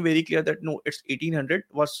 I became very clear that no, it's 1800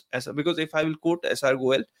 was because if I will quote SR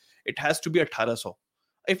Goel, it has to be 1800.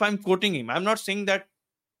 If I'm quoting him, I'm not saying that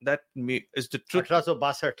is the truth.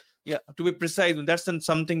 1862. Yeah, to be precise, that's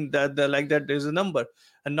something that like that is a number.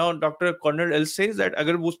 And now Dr. Cornell L says that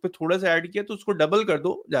अगर वो उस पे थोड़ा सा add किया तो उसको double कर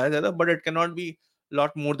दो ज़्यादा, but it cannot be a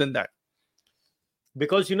lot more than that.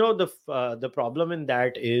 Because the problem in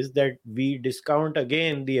that is that we discount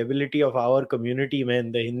again the ability of our community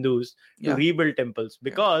men, the Hindus, to rebuild temples.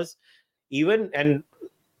 Because even, and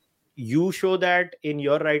you show that in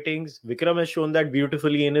your writings, Vikram has shown that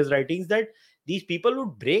beautifully in his writings, that these people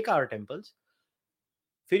would break our temples.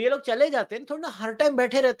 फिर ये लोग चले जाते हैं, थोड़ा हर time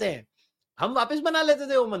बैठे रहते हैं, हम वापस बना लेते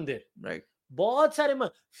थे वो मंदिर. Right. बहुत सारे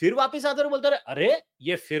फिर वापस आते और बोलते रहे, अरे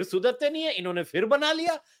ये फिर सुधरते नहीं है, इन्होंने फिर बना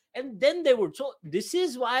लिया. And then they would. So this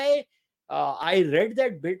is why I read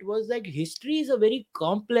that bit, was like history is a very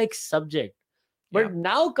complex subject. But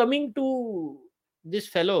now coming to this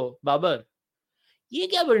fellow Babar, ये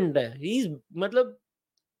क्या बनता है? He's मतलब,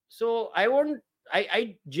 so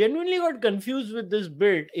I genuinely got confused with this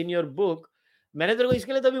bit in your book. मैंने तेरे को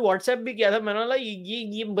इसके लिए तभी WhatsApp भी किया था. मैंने बोला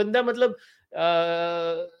ये बंदा मतलब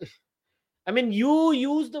I mean, you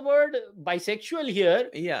use the word bisexual here.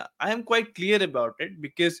 Yeah, I am quite clear about it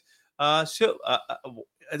because there's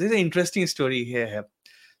an interesting story here.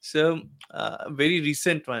 So, very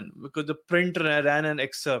recent one, because the print ran an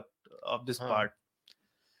excerpt of this part.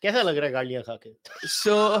 कैसा लग रहा है गालियां खा के?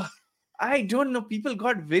 So, I don't know. People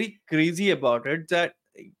got very crazy about it. That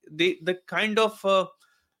the kind of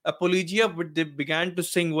apologia which they began to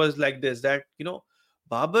sing was like this: that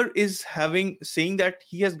Babur is saying that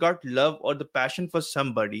he has got love or the passion for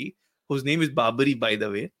somebody whose name is Baburi, by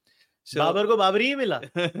the way. So, Babur ko Baburi hi mila.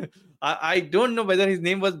 I don't know whether his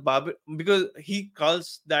name was Babur, because he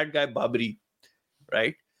calls that guy Baburi,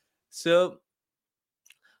 right? So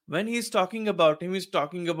when he's talking about him, he's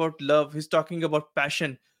talking about love, he's talking about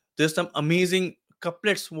passion. There's some amazing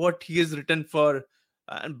couplets what he has written for.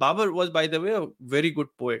 And Babur was, by the way, a very good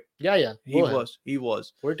poet. Yeah. He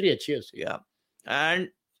was. Poetry achhi hai. Yeah. And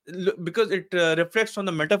because it reflects on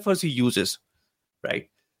the metaphors he uses, right?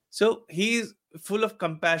 So he's full of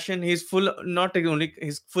compassion. He's full, not only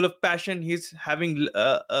he's full of passion. He's having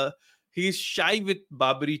he's shy with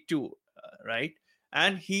Baburi too, right?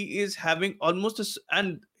 And he is having almost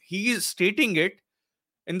and he is stating it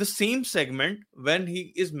in the same segment when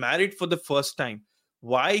he is married for the first time.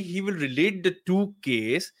 Why he will relate the two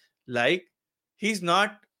case, like he's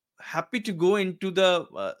not happy to go into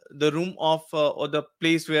the room of or the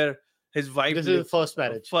place where his wife lives. This is first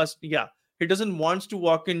marriage. He doesn't want to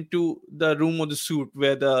walk into the room or the suite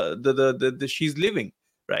where the she's living,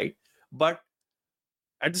 right? But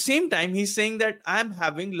at the same time, he's saying that I'm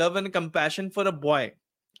having love and compassion for a boy,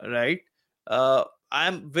 right?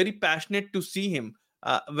 I'm very passionate to see him.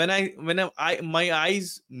 When my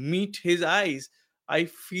eyes meet his eyes, I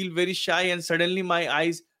feel very shy, and suddenly my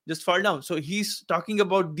eyes just fall down. So he's talking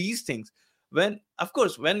about these things. When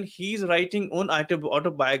he's writing own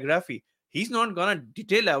autobiography, he's not gonna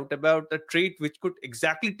detail out about a trait which could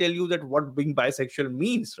exactly tell you that what being bisexual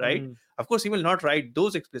means, right? Of course, he will not write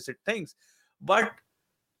those explicit things, but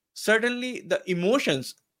certainly the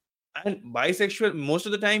emotions. And bisexual, most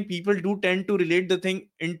of the time people do tend to relate the thing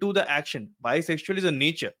into the action. Bisexual is a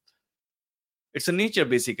nature. It's a nature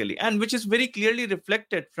basically, and which is very clearly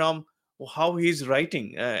reflected from how he's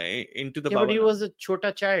writing into the Babur. But he was a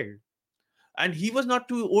chota child. And he was not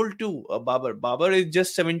too old too, Babur. Babur is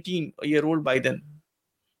just 17-year-old by then.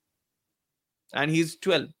 And he's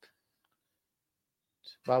 12.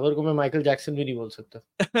 Babar को मैं Michael Jackson भी नहीं बोल सकता.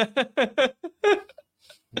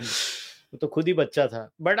 वो तो खुद ही बच्चा था.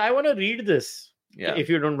 But I want to read this, if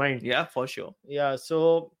you don't mind. Yeah, for sure. Yeah,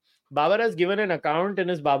 so Babar has given an account in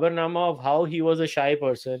his Babarnama of how he was a shy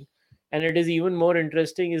person. And it is even more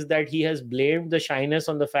interesting is that he has blamed the shyness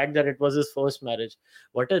on the fact that it was his first marriage.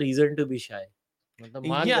 What a reason to be shy.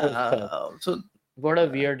 So what a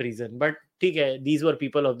weird reason. But these were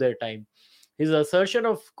people of their time. His assertion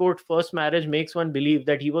of, quote, first marriage makes one believe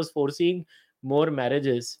that he was foreseeing more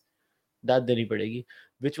marriages,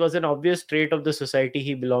 which was an obvious trait of the society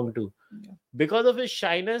he belonged to. Yeah. Because of his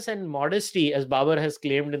shyness and modesty, as Babar has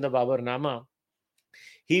claimed in the Babarnama,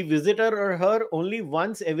 he visited her only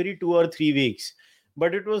once every 2 or 3 weeks.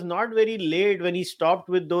 But it was not very late when he stopped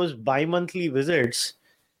with those bi-monthly visits.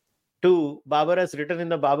 Too, Babar has written in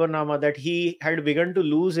the Babarnama that he had begun to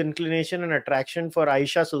lose inclination and attraction for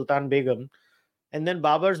Aisha Sultan Begum. And then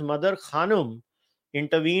Babar's mother Khanum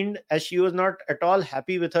intervened as she was not at all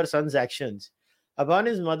happy with her son's actions. Upon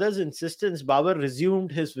his mother's insistence, Babar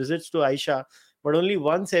resumed his visits to Aisha, but only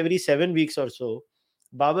once every 7 weeks or so.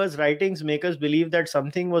 Babar's writings make us believe that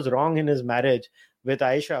something was wrong in his marriage with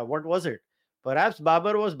Aisha. What was it? Perhaps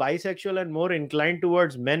Babar was bisexual and more inclined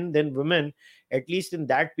towards men than women. At least in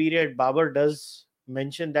that period, Babar does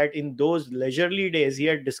mention that in those leisurely days, he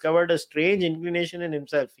had discovered a strange inclination in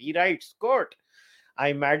himself. He writes, quote,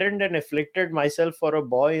 I maddened and afflicted myself for a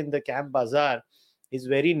boy in the camp bazaar, his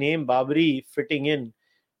very name Babri fitting in.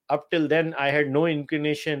 Up till then, I had no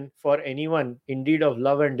inclination for anyone, indeed of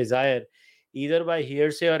love and desire. Either by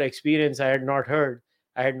hearsay or experience, I had not heard,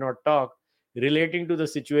 I had not talked. Relating to the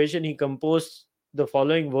situation, he composed the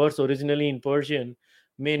following verse originally in Persian.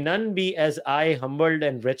 May none be as I, humbled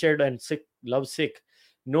and wretched and sick, lovesick.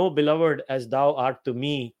 No beloved as thou art to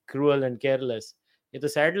me, cruel and careless. ये तो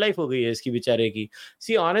sad life हो गई है इसकी बेचारे की.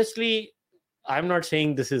 See, honestly, I'm not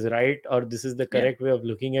saying this is right or this is the correct way of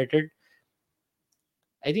looking at it.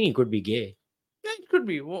 I think he could be gay. Yeah, it could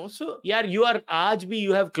be. Well, so yeah, you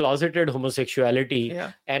have closeted homosexuality.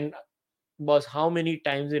 Yeah. And boss, how many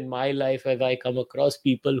times in my life have I come across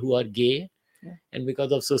people who are gay? Yeah. And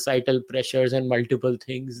because of societal pressures and multiple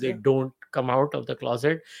things, they don't come out of the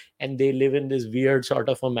closet and they live in this weird sort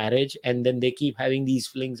of a marriage, and then they keep having these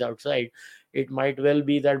flings outside. It might well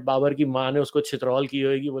be that Babar की माँ ने उसको छितरौल की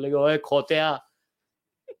होगी, बोलेगा ओए खोतिया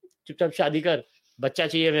चुपचाप शादी कर, बच्चा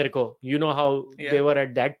चाहिए मेरे को. You know how they were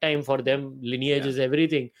at that time. For them, lineage is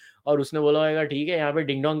everything. और उसने बोला होगा ठीक है यहाँ पे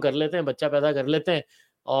डिंग डोंग कर लेते हैं, बच्चा पैदा कर लेते हैं,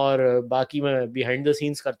 और बाकी मैं behind the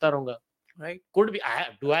scenes करता रहूंगा. Right? Could be.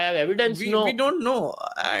 Do I have evidence? No. We don't know.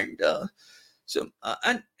 And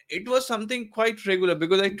and it was something quite regular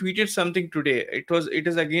because I tweeted something today. It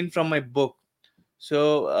is again from my book.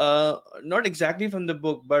 So not exactly from the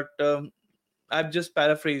book, but I've just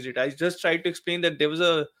paraphrased it. I just tried to explain that there was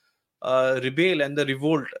a rebel and the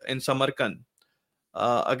revolt in Samarkand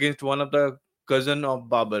against one of the cousin of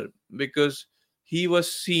Babur, because he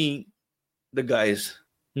was seeing the guys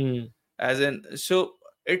as in. So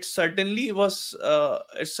it certainly was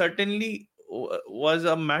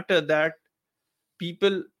a matter that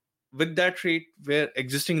people with that trait were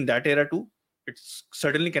existing in that era too. It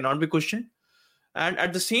certainly cannot be questioned. And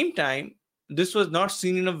at the same time, this was not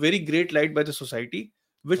seen in a very great light by the society,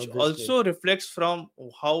 which also reflects from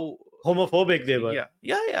how homophobic they were.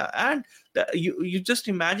 Yeah. And you just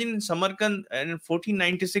imagine in Samarkand in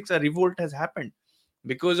 1496, a revolt has happened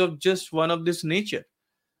because of just one of this nature.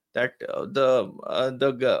 That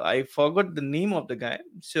the guy, I forgot the name of the guy.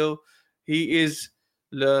 So he is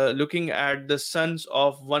looking at the sons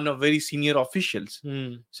of one of very senior officials.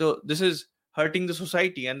 So this is hurting the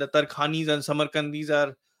society, and the Tarkhanis and Samarkandis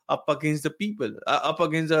are up against the people, up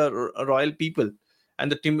against the royal people,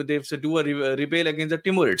 and they have to do a rebel against the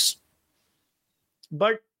Timurids.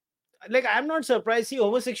 But like, I'm not surprised. See,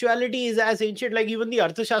 homosexuality is as ancient. Like, even the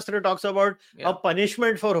Arthashastra talks about a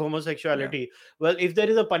punishment for homosexuality. Well, if there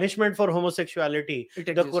is a punishment for homosexuality, the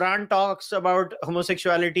Quran talks about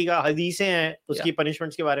homosexuality का हदीसें हैं उसकी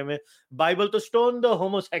punishments के बारे में. Bible to stone the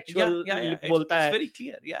homosexual बोलता है. It's very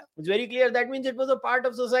clear. Yeah, it's very clear. That means it was a part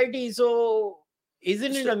of society. So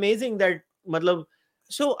isn't it amazing that matlab?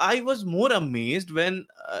 So I was more amazed when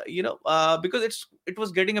because it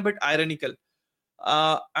was getting a bit ironical.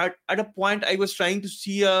 At a point, I was trying to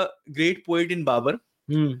see a great poet in Babur,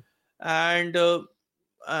 and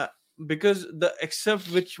because the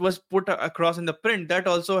excerpt which was put across in the print, that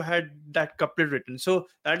also had that couplet written. So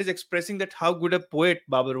that is expressing that how good a poet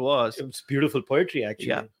Babur was. It's beautiful poetry, actually.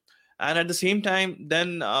 Yeah. And at the same time,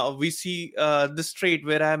 then we see this trait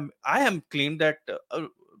where I am claimed that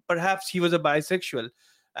perhaps he was a bisexual,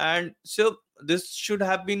 and so this should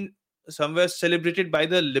have been somewhere celebrated by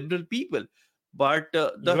the liberal people, but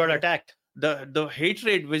You got attacked. The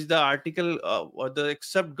hatred which the article or the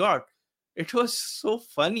excerpt got, it was so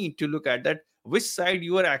funny to look at, that which side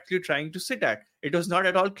you were actually trying to sit at. It was not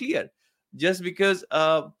at all clear. Just because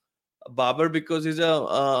Babur, because he's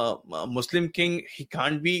a Muslim king, he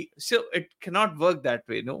can't be. So it cannot work that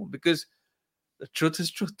way, no, because the truth is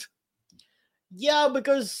truth. Yeah,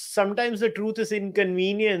 because sometimes the truth is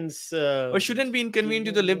inconvenience. But shouldn't be inconvenient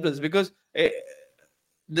to the liberals, because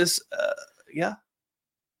this, yeah.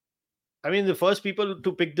 I mean, the first people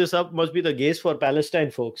to pick this up must be the Gays for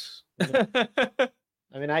Palestine folks.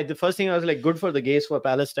 I mean, the first thing I was like, good for the Gays for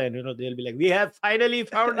Palestine. They'll be like, we have finally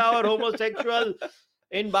found our homosexual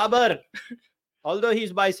in Babur, although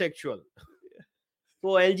he's bisexual. So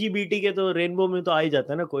LGBT के तो rainbow में तो आ ही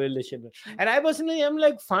जाता है ना coalition में. And I personally am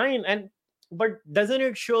like, fine. But doesn't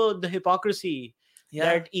it show the hypocrisy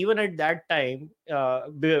that even at that time,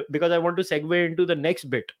 because I want to segue into the next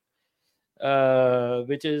bit,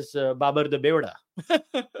 which is Babur the Beoda.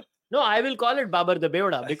 No, I will call it Babur the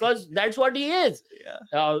Beoda because that's what he is.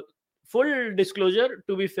 Yeah. Full disclosure,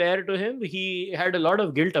 to be fair to him, he had a lot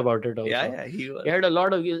of guilt about it also. Yeah, he was. He had a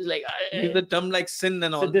lot of guilt, like the term like sin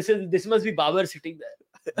and all. So this must be Babur sitting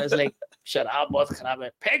there. I was like, शराब बहुत खराब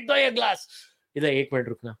है, फेंक दो ये glass. इधर एक minute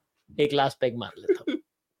रुकना, एक glass peg मार लेता हूँ,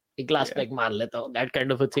 एक glass peg मार लेता हूँ. That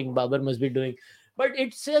kind of a thing Babur must be doing. But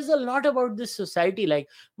it says a lot about this society. Like,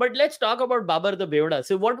 but let's talk about Babur the Beoda.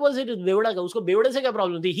 So what was it with Beoda का? उसको Beoda से क्या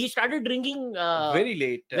problem थी? He started drinking very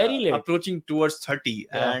late, approaching towards 30,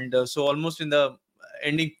 and so almost in the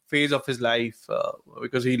ending phase of his life,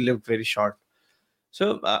 because he lived very short.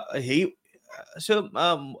 So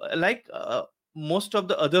like most of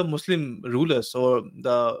the other Muslim rulers or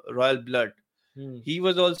the royal blood, he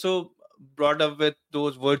was also brought up with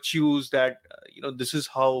those virtues that this is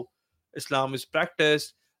how Islam is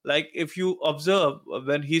practiced. Like if you observe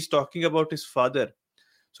when he's talking about his father,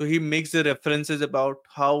 so he makes the references about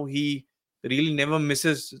how he really never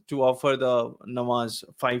misses to offer the namaz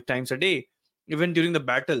 5 times a day, even during the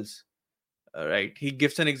battles. Right? He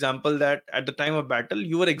gives an example that at the time of battle,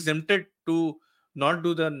 you were exempted to not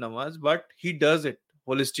do the namaz, but he does it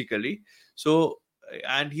holistically. So,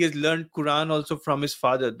 and he has learned Quran also from his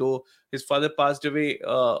father, though his father passed away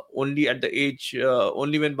only at the age,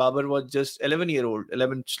 only when Babur was just 11-year-old,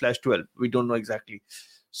 11/12. We don't know exactly.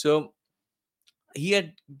 So he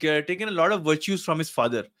had taken a lot of virtues from his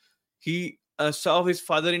father. He saw his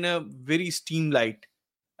father in a very esteemed light,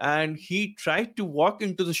 and he tried to walk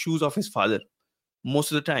into the shoes of his father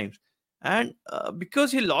most of the times. And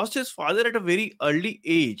because he lost his father at a very early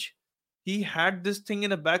age, he had this thing in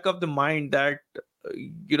the back of the mind that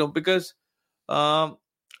because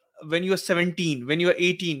when you are 17, when you are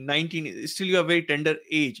 18, 19, still you are very tender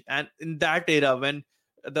age, and in that era when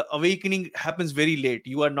the awakening happens very late,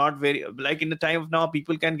 you are not very, like in the time of now,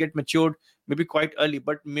 people can get matured maybe quite early,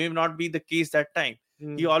 but may not be the case that time.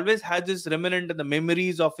 He always had this remnant and the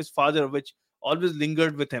memories of his father which always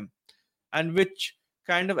lingered with him, and which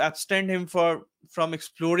kind of abstained him from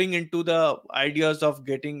exploring into the ideas of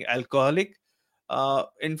getting alcoholic.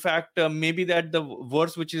 In fact, maybe that the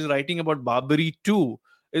verse which is writing about Baburi too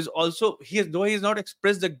is also, though he has not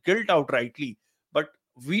expressed the guilt outrightly, but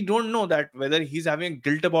we don't know that whether he's having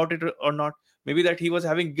guilt about it or not. Maybe that he was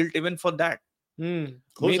having guilt even for that.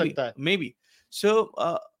 Maybe.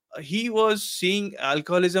 So he was seeing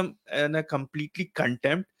alcoholism in a completely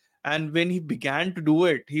contempt. And when he began to do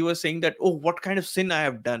it, he was saying that, oh, what kind of sin I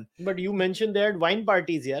have done. But you mentioned they had wine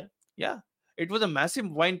parties here. Yeah. It was a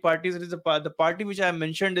massive wine party. It is the party which I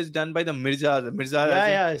mentioned is done by the Mirza.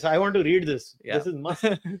 Yeah. So I want to read this. Yeah. This is must.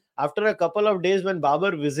 After a couple of days when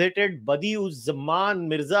Babur visited Badi-uz-Zaman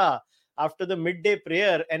Mirza after the midday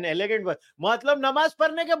prayer, an elegant one. मतलब नमाज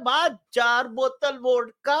पढ़ने के बाद 4 बोतल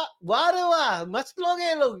vodka, वाह रे वाह, मस्त लोग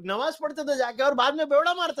हैं लोग, नमाज पढ़ते थे जाके और बाद में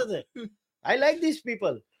बेवड़ा मारते थे. I like these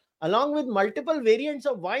people. Along with multiple variants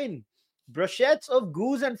of wine, brochettes of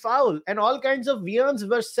goose and fowl, and all kinds of viands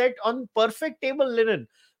were set on perfect table linen.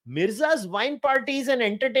 Mirza's wine parties and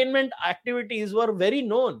entertainment activities were very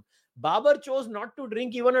known. Babur chose not to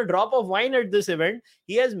drink even a drop of wine at this event.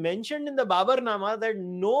 He has mentioned in the Baburnama that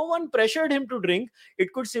no one pressured him to drink.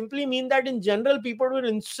 It could simply mean that in general, people will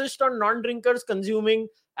insist on non-drinkers consuming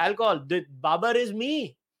alcohol. The Babur is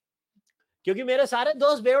me. क्योंकि मेरे सारे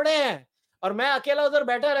दोस्त बेवड़े हैं और मैं अकेला उधर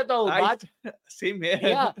बैठा रहता हूँ. बात सेम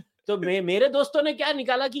है. तो मेरे दोस्तों ने क्या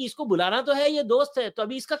निकाला कि इसको बुलाना तो है, ये दोस्त है, तो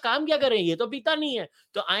अभी इसका काम क्या करें, ये तो पीता नहीं है,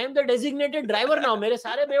 तो I am the designated driver now. मेरे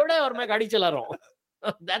सारे बेवड़े और मैं गाड़ी चला रहा हूँ.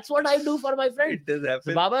 That's what I do for my friend. It does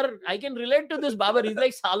happen. Babur, I can relate to this Babur. He's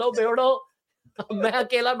like, सालो बेवड़ो, मैं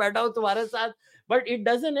अकेला बैठा हूँ तुम्हारे साथ, But it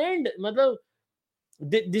doesn't end.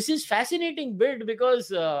 This is fascinating bit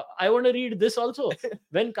because I want to read this also.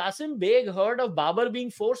 When Qasim Beg heard of Babur being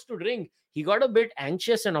forced to drink, he got a bit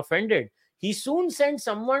anxious and offended. He soon sent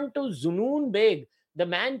someone to Zunoon Beg. The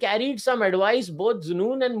man carried some advice, both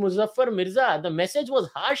Zunoon and Muzaffar Mirza. The message was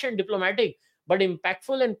harsh and diplomatic, but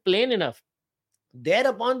impactful and plain enough.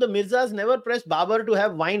 Thereupon, the Mirzas never pressed Babur to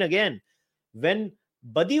have wine again. When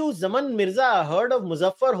Badiu Zaman Mirza heard of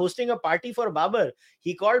Muzaffar hosting a party for Babur,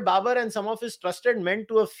 he called Babur and some of his trusted men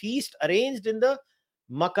to a feast arranged in the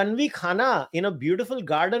Makanvi Khana in a beautiful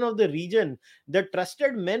garden of the region. The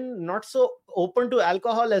trusted men not so open to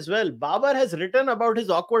alcohol as well. Babur has written about his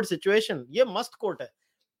awkward situation. Ye must quote hai.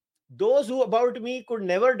 Those who about me could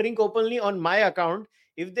never drink openly on my account.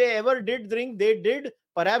 If they ever did drink, they did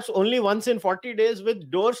perhaps only once in 40 days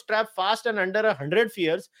with doors strapped fast and under 100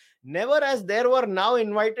 fears. Never as there were now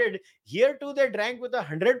invited. Here too they drank with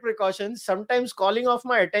 100 precautions, sometimes calling off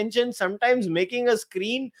my attention, sometimes making a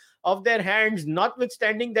screen of their hands,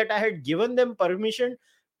 notwithstanding that I had given them permission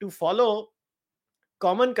to follow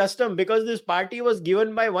common custom, because this party was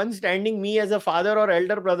given by one standing me as a father or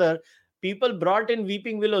elder brother. People brought in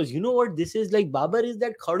weeping willows. You know what this is like? Babur is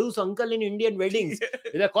that khadus uncle in Indian weddings.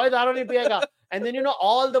 He's like, "Koi daro nahi piyega." And then,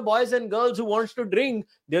 all the boys and girls who wants to drink,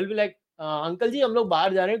 they'll be like, uncle जी हम लोग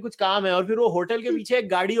बाहर जा रहे हैं, कुछ काम है. और फिर वो होटल के पीछे एक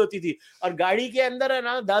गाड़ी होती थी और गाड़ी के अंदर है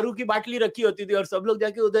ना दारू की बाटली रखी होती थी और सब लोग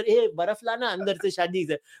जाके उधर बर्फ लाना अंदर से शादी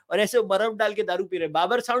से, और ऐसे बर्फ डाल के दारू पी रहे.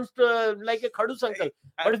 बाबर साउंड्स लाइक ए खड़ूस अंकल.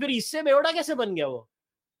 बट फिर इससे बेवड़ा कैसे बन गया वो?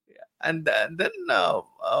 And then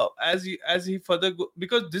as he further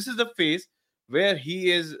because this is the phase where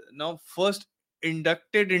he is now first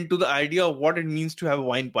inducted into the idea of what it means to have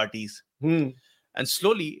wine parties, and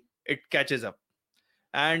slowly it catches up.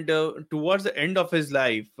 And towards the end of his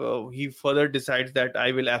life, he further decides that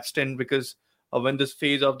I will abstain, because when this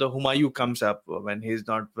phase of the Humayun comes up, when he's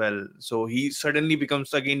not well, so he suddenly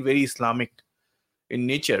becomes again very Islamic in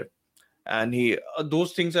nature. And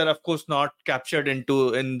those things are of course not captured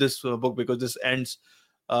in this book, because this ends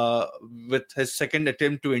with his second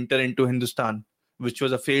attempt to enter into Hindustan, which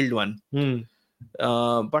was a failed one.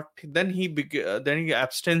 But then he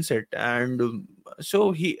abstains it, and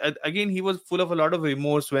so he was full of a lot of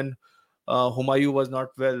remorse when Humayun was not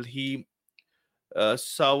well. He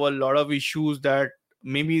saw a lot of issues that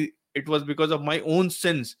maybe it was because of my own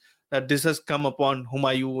sins that this has come upon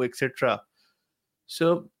Humayun, etc.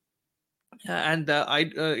 So, and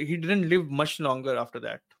he didn't live much longer after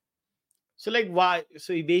that. So like why?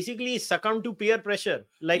 So he basically succumbed to peer pressure,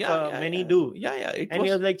 like many do. Yeah. He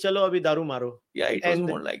was like, "Chalo, abhi daru maro." Yeah, it was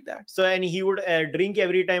more like that. So and he would drink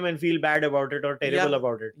every time and feel bad about it or terrible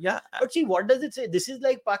about it. Yeah. But see, what does it say? This is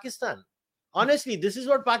like Pakistan. Honestly, this is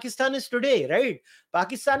what Pakistan is today, right?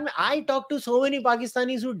 Pakistan. I talk to so many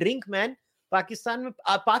Pakistanis who drink, man. Pakistan.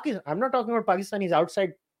 I'm not talking about Pakistanis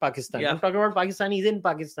outside Pakistan. I'm talking about Pakistanis in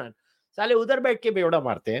Pakistan. साले उधर बैठ के बेवड़ा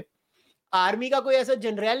मारते हैं. Army का कोई ऐसा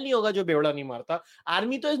general नहीं होगा जो बेवड़ा नहीं मारता.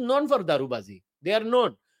 आर्मी तो इज नोन फॉर दारूबाजी. They are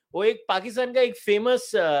known. वो एक पाकिस्तान का एक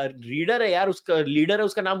फेमस रीडर है यार, उसका लीडर है,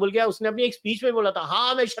 उसका नाम भूल गया. उसने अपनी एक स्पीच में बोला था,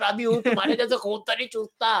 हाँ मैं शराबी हूँ, तुम्हारे जैसे खोता नहीं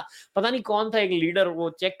चूसता. पता नहीं कौन था एक लीडर, वो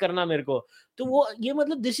चेक करना मेरे को. तो वो ये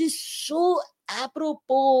मतलब this is so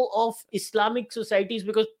apropos of Islamic societies,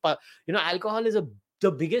 because alcohol is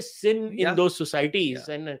the biggest sin in those societies.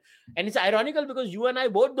 And it's ironical because you and I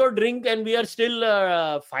both don't drink and we are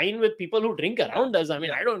still fine with people who drink around us. I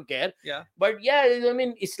mean, I don't care. But I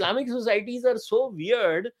mean, Islamic societies are so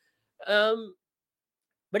weird.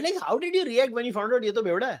 But like, how did you react when you found out ye to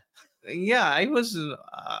bevda hai? Yeah, I was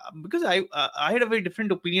because I had a very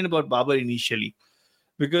different opinion about Babur initially,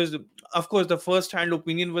 because of course the first hand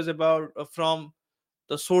opinion was about from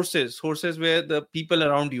the sources where the people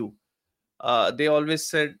around you, they always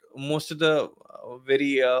said most of the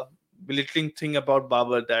very belittling thing about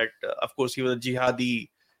Babur, that of course he was a jihadi,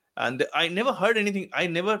 and I never heard anything. I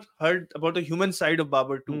never heard about the human side of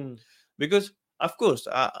Babur too, because of course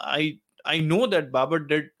I know that Babur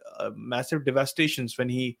did massive devastations when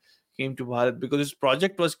he came to Bharat, because his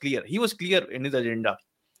project was clear. He was clear in his agenda.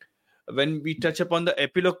 When we touch upon the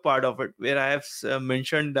epilogue part of it, where I have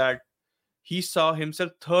mentioned that he saw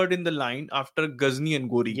himself third in the line after Ghazni and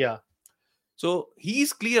Gori. Yeah. So he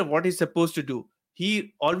is clear what he's supposed to do.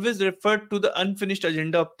 He always referred to the unfinished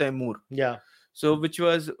agenda of Taimur. Yeah. So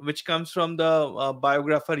which comes from the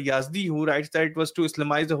biographer Yazdi, who writes that it was to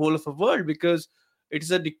Islamize the whole of the world because it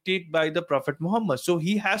is a dictate by the Prophet Muhammad. So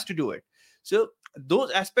he has to do it. So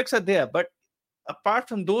those aspects are there. But apart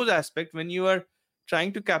from those aspects, when you are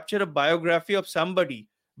trying to capture a biography of somebody,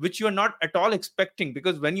 which you are not at all expecting,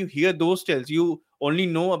 because when you hear those tales, you only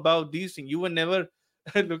know about these things. You were never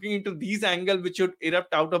looking into these angles which would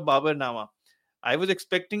erupt out of Babur Nama. I was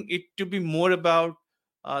expecting it to be more about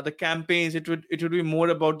the campaigns. It would be more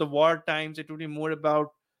about the war times. It would be more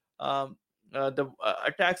about um, the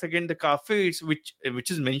attacks against the Kafirs,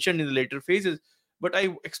 which is mentioned in the later phases. But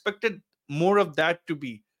I expected more of that to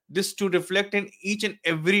be this to reflect in each and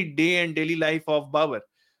every day and daily life of Babur.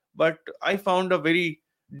 But I found a very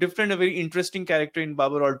different, a very interesting character in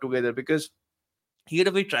Babur altogether, because he had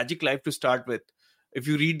a very tragic life to start with. If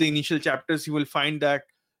you read the initial chapters, you will find that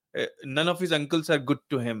none of his uncles are good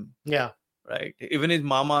to him. Yeah. Right. Even his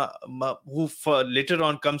mama, who later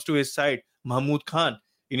on comes to his side, Mahmud Khan.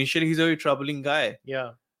 Initially, he's a very troubling guy.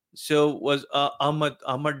 Yeah. So was Ahmad.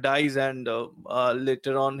 Ahmad dies, and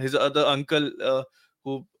later on, his other uncle,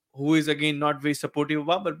 who is again not very supportive of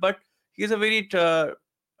Babur, but he has a very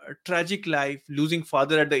tragic life, losing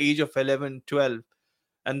father at the age of 11, 12,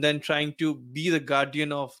 and then trying to be the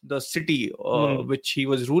guardian of the city which he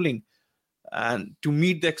was ruling, and to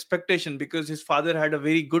meet the expectation, because his father had a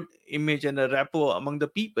very good image and a rapport among the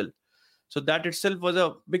people. So that itself was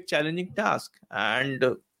a big challenging task.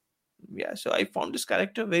 And so I found this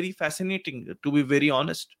character very fascinating, to be very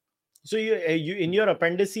honest. So you in your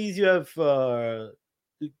appendices you have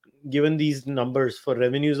given these numbers for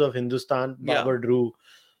revenues of Hindustan Babur drew.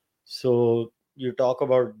 So you talk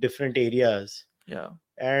about different areas. Yeah.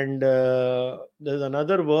 And there's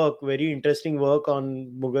another work, very interesting work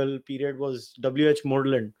on Mughal period, was W.H.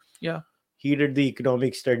 Moreland. Yeah. He did the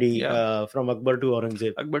economic study from Akbar to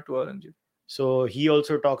Aurangzeb. So he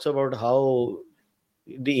also talks about how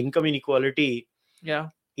the income inequality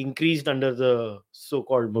increased under the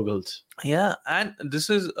so-called Mughals. Yeah, and this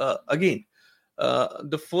is again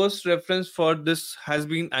the first reference for this has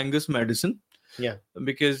been Angus Madison. Yeah,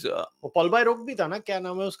 because Paul By Roque भी था ना, क्या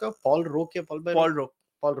नाम है उसका? Paul Roque या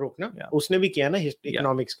Paul Roque ना? Yeah. उसने भी किया ना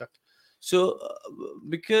economics का. So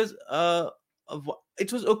because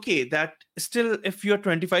it was okay that still if you're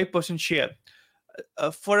 25% share,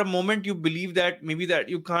 for a moment you believe that maybe that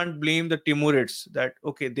you can't blame the Timurids, that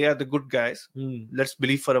okay, they are the good guys. Let's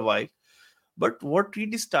believe for a while. But what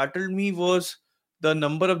really startled me was the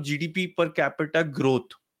number of GDP per capita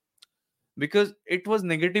growth, because it was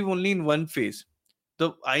negative only in one phase.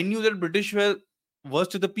 I knew that British were worse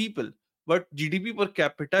to the people, but GDP per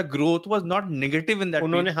capita growth was not negative in that.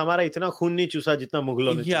 उन्होंने हमारा इतना खून नहीं चूसा जितना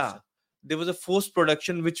मुगलों ने चूसा. There was a forced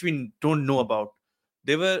production which we don't know about.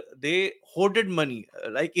 They hoarded money.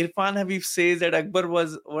 Like Irfan Habib says that Akbar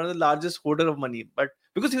was one of the largest hoarder of money, but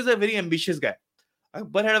because he was a very ambitious guy.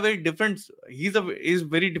 Akbar had a very different. He's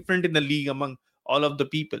very different in the league among all of the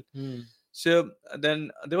people. So then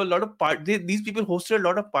there were a lot of these people hosted a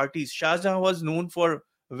lot of parties. Shah Jahan was known for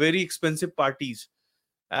very expensive parties,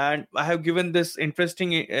 and I have given this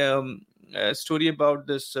interesting story about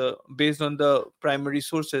this based on the primary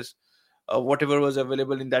sources, whatever was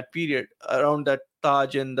available in that period around that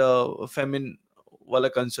Taj and the famine wala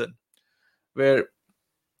concern, where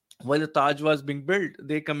while the Taj was being built,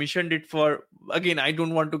 they commissioned it for, again, I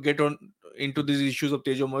don't want to get on into these issues of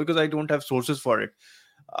Tejo Mohi because I don't have sources for it.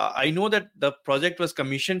 I know that the project was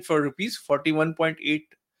commissioned for rupees 41.8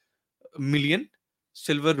 million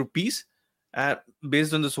silver rupees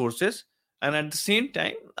based on the sources. And at the same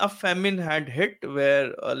time, a famine had hit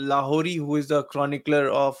where Lahori, who is the chronicler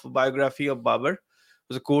of biography of Babur,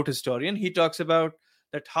 was a court historian. He talks about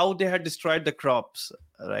that how they had destroyed the crops,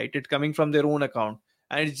 right? It coming from their own account.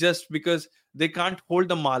 And it's just because they can't hold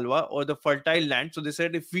the Malwa or the fertile land. So they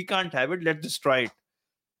said, if we can't have it, let's destroy it.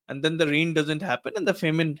 And then the rain doesn't happen and the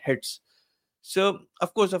famine hits. So,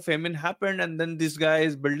 of course, a famine happened. And then this guy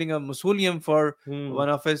is building a mausoleum for one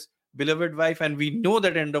of his beloved wife. And we know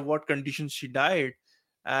that under what conditions she died.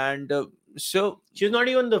 And so she's not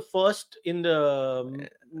even the first in the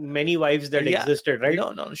many wives that existed, right?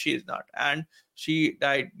 No, she is not. And she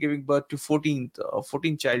died giving birth to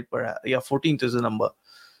 14th child. 14th is the number.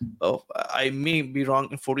 I may be wrong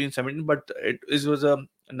in 14, 17, but it was a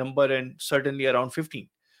number and certainly around 15.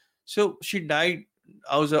 So she died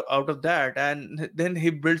out of that, and then he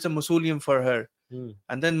builds a mausoleum for her,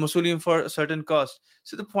 and then mausoleum for a certain cost.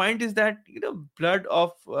 So the point is that blood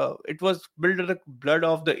of it was built with the blood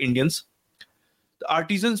of the Indians. The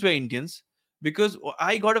artisans were Indians, because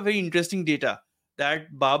I got a very interesting data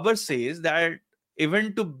that Babur says that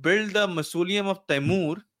even to build the mausoleum of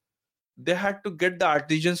Taimur, they had to get the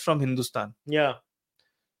artisans from Hindustan. Yeah.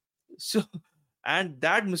 So, and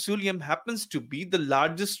that mausoleum happens to be the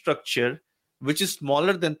largest structure, which is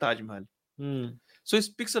smaller than Taj Mahal. So it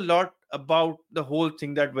speaks a lot about the whole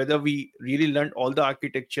thing, that whether we really learned all the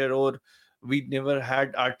architecture, or we never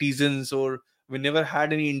had artisans, or we never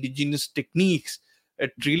had any indigenous techniques.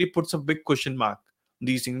 It really puts a big question mark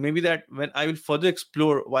these things. Maybe that when I will further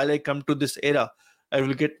explore while I come to this era, I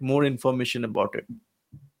will get more information about it.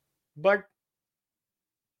 But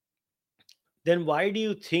then why do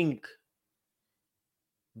you think,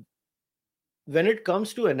 when it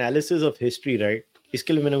comes to analysis of history, right?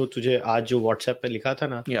 इसके लिए मैंने वो तुझे आज जो WhatsApp पे लिखा था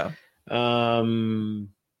ना,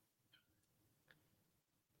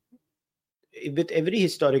 with every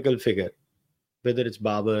historical figure, whether it's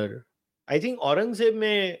Babur, I think Aurangzeb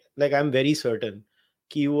में, like I'm very certain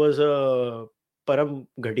कि he was a परम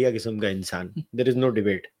घटिया किस्म का इंसान. There is no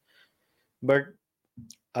debate. But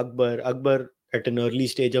Akbar at an early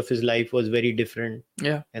stage of his life was very different.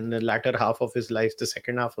 Yeah. And the latter half of his life, the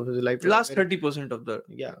second half of his life, last 30% of the...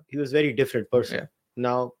 Yeah, he was very different person. Yeah.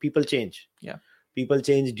 Now people change. Yeah. People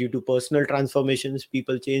change due to personal transformations.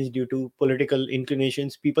 People change due to political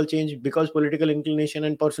inclinations. People change because political inclination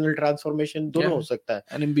and personal transformation दोनों हो सकता है.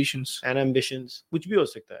 And ambitions. कुछ भी हो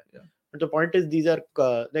सकता है. Yeah. But the point is, these are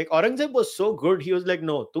like Aurangzeb was so good. He was like,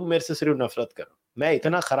 no, तुम मेरे से सिर्फ नफरत करो. मैं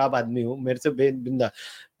इतना खराब आदमी हूँ, मेरे से बिंदा.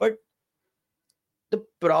 But the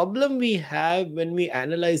problem we have when we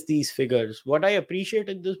analyze these figures, what I appreciate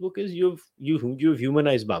in this book is you've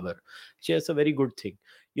humanized Babur. It's a very good thing.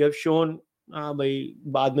 You have shown, भाई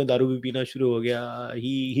बाद में दारू भी पीना शुरू हो गया.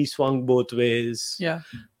 He swung both ways. Yeah.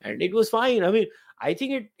 And it was fine. I mean, I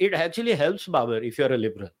think it actually helps Babur if you're a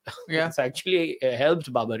liberal. Yeah. It actually helps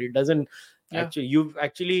Babur. It doesn't actually, you've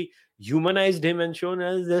actually humanized him and shown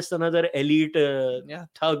as just another elite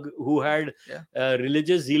thug who had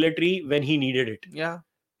religious zealotry when he needed it. Yeah.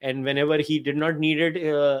 And whenever he did not need it,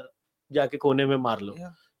 जाके कोने में मार लो.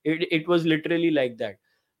 Yeah. It was literally like that.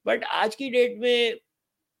 But आज की date में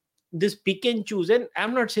this pick and choose, and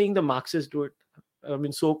I'm not saying the Marxists do it. I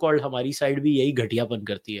mean, so-called हमारी side भी यही घटियापन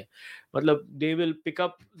करती है. मतलब they will pick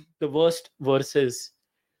up the worst verses.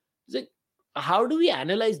 It's like, how do we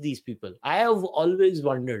analyze these people? I have always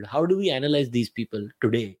wondered, how do we analyze these people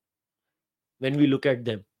today when we look at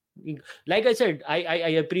them? Like I said, I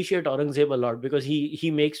appreciate Aurangzeb a lot because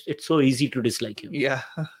he makes it so easy to dislike him. Yeah.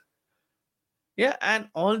 Yeah, and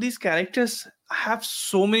all these characters have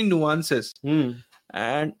so many nuances.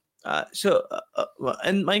 And so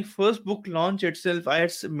in my first book launch itself, I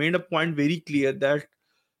had made a point very clear that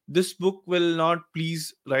this book will not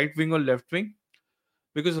please right wing or left wing,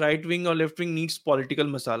 because right wing or left wing needs political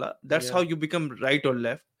masala. That's how you become right or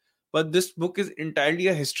left. But this book is entirely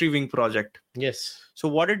a history wing project. Yes. So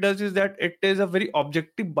what it does is that it is a very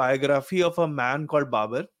objective biography of a man called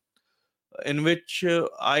Babur, in which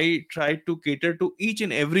I try to cater to each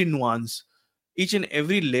and every nuance, each and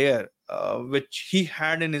every layer which he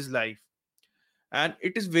had in his life. And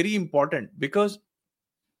it is very important because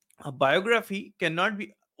a biography cannot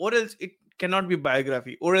be, or else it cannot be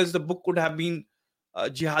biography, or else the book could have been a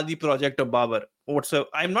jihadi project of Babur. So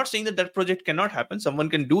I'm not saying that project cannot happen. Someone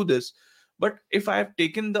can do this. But if I have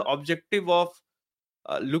taken the objective of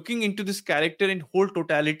looking into this character in whole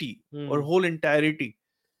totality or whole entirety.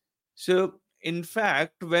 So in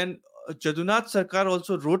fact, when Jadunath Sarkar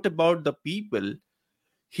also wrote about the people,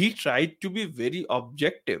 he tried to be very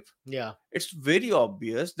objective. Yeah. It's very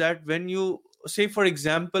obvious that when you say, for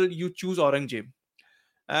example, you choose Aurangzeb,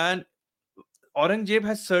 and Aurangzeb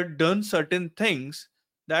has done certain things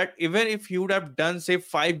that even if he would have done, say,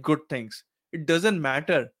 5 good things, it doesn't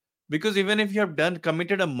matter. Because even if you have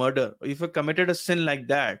committed a murder, or if you committed a sin like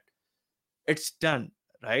that, it's done,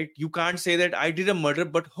 right? You can't say that I did a murder,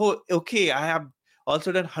 but okay, I have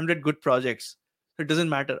also done 100 good projects. It doesn't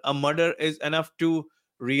matter. A murder is enough to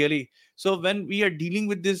really... So when we are dealing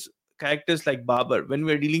with these characters like Babur, when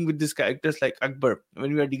we are dealing with these characters like Akbar,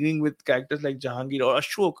 when we are dealing with characters like Jahangir or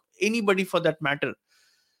Ashok, anybody for that matter.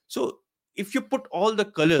 So if you put all the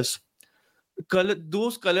colors,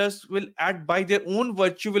 those colors will add by their own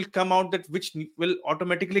virtue, will come out, that which will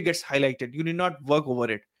automatically gets highlighted. You need not work over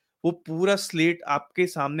it. वो पूरा slate आपके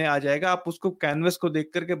सामने आ जाएगा. आप उसको canvas को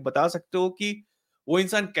देख करके बता सकते हो कि वो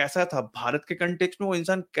इंसान कैसा था भारत के कंटेक्स्ट में, वो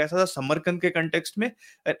इंसान कैसा था समरकंद के कंटेक्स्ट में.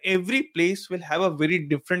 And every place will have a very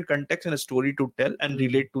different context and a story to tell and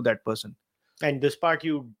relate to that person. And this part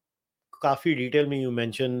you काफी डिटेल में you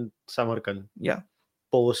mentioned Samarkand. Yeah.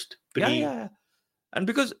 Post, pre. Yeah. And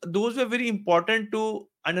because those were very important to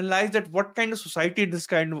analyze that what kind of society this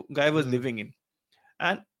kind of guy was living in.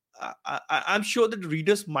 And I'm sure that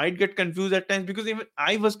readers might get confused at times, because even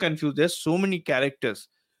I was confused. There's so many characters.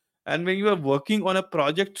 And when you are working on a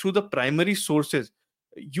project through the primary sources,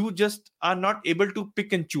 you just are not able to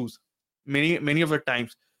pick and choose many of the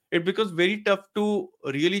times. It becomes very tough to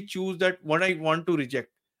really choose that what I want to reject.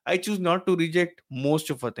 I choose not to reject most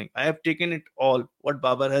of the thing. I have taken it all, what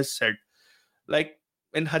Babur has said. Like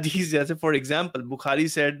in Hadith, for example, Bukhari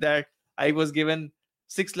said that I was given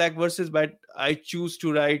 6 lakh verses, but I choose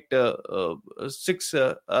to write around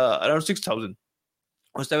 6,000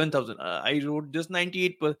 or 7,000. I wrote just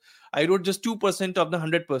 98 I wrote just 2% of the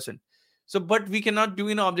 100%. So but we cannot do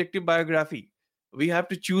an objective biography. We have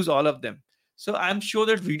to choose all of them. So I'm sure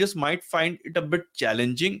that readers might find it a bit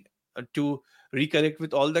challenging to reconnect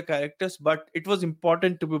with all the characters, but it was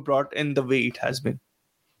important to be brought in the way it has been.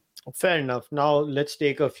 Fair enough. Now let's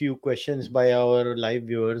take a few questions by our live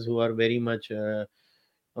viewers who are very much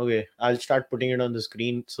okay. I'll start putting it on the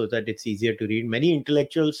screen so that it's easier to read. Many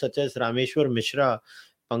intellectuals such as Rameshwar Mishra,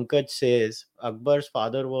 Pankaj says Akbar's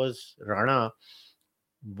father was Rana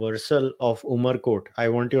Varsal of Umarkot. I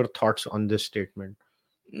want your thoughts on this statement.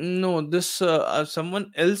 No, this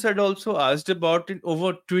someone else had also asked about it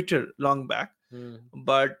over Twitter long back,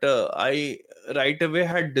 but I right away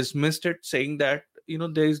had dismissed it, saying that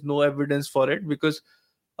there is no evidence for it because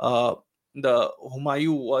the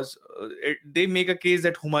Humayun was. They make a case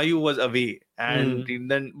that Humayun was away, and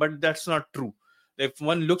then but that's not true. If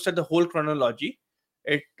one looks at the whole chronology,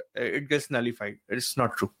 it gets nullified. It's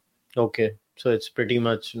not true. Okay, so it's pretty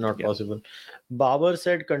much not possible. Babur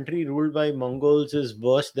said country ruled by Mongols is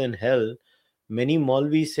worse than hell. Many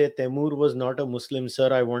Maulvis say Temur was not a Muslim.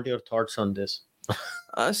 Sir, I want your thoughts on this.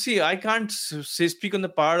 See, I can't speak on the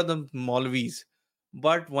part of the Maulvis,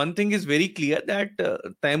 but one thing is very clear that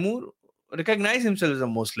Temur recognized himself as a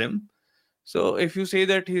Muslim. So if you say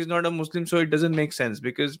that he's not a Muslim, so it doesn't make sense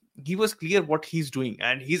because he was clear what he's doing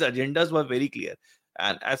and his agendas were very clear.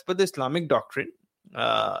 And as per the Islamic doctrine,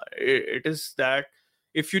 it is that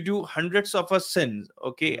if you do hundreds of sins,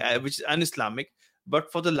 okay, which is un-Islamic, but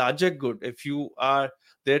for the larger good, if you are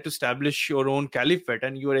there to establish your own caliphate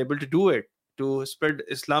and you are able to do it to spread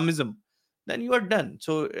Islamism, then you are done.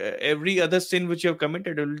 So every other sin which you have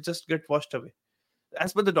committed will just get washed away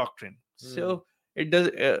as per the doctrine. So it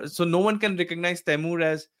does. So no one can recognize Temur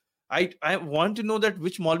as. I want to know that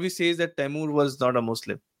which Maulvi says that Temur was not a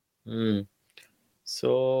Muslim.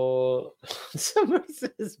 So someone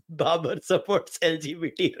says Babur supports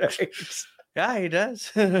LGBT rights. Yeah, he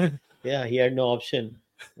does. Yeah, he had no option.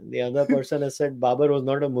 The other person has said Babur was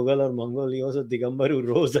not a Mughal or Mongol. He was a Digambar who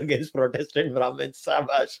rose against Protestant Brahmins.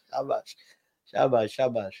 Shabash, shabash, shabash,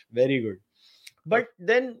 shabash. Very good. But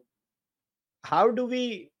then, how do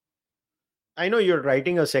we? I know you're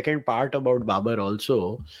writing a second part about Babur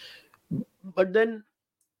also, but then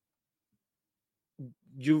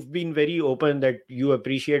you've been very open that you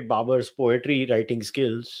appreciate Babur's poetry writing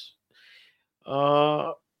skills.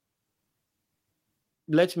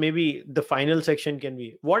 Let's maybe the final section can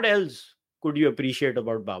be what else could you appreciate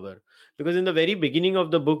about Babur? Because in the very beginning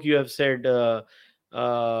of the book, you have said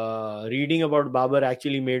reading about Babur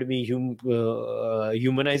actually made me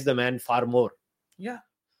humanize the man far more. Yeah.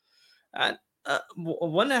 And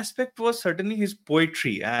one aspect was certainly his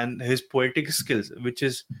poetry and his poetic skills, which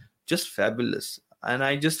is just fabulous. And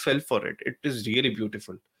I just fell for it. It is really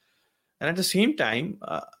beautiful. And at the same time,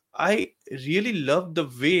 I really love the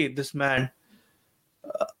way this man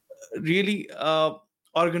really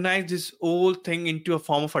organized this whole thing into a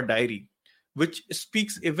form of a diary, which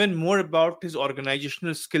speaks even more about his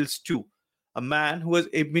organizational skills too. A man who has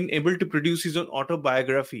been able to produce his own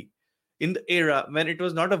autobiography in the era when it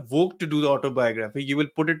was not a vogue to do the autobiography. You will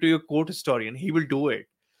put it to your court historian, he will do it.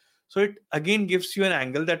 So it again gives you an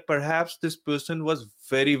angle that perhaps this person was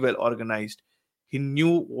very well organized. He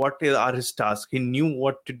knew what are his tasks. He knew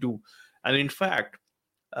what to do. And in fact,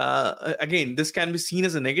 again, this can be seen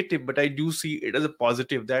as a negative, but I do see it as a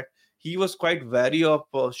positive that he was quite wary of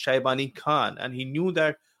Shaibani Khan, and he knew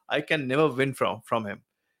that I can never win from him.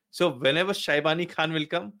 So whenever Shaibani Khan will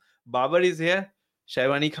come, Babur is here.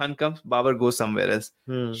 Shaibani Khan comes, Babur goes somewhere else.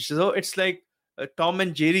 So it's like a Tom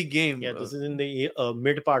and Jerry game. Yeah, this is in the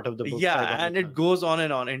mid part of the book. Yeah, Shaibani and Khan. It goes on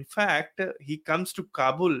and on. In fact, he comes to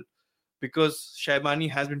Kabul because Shaibani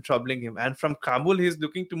has been troubling him. And from Kabul, he's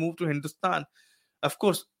looking to move to Hindustan. Of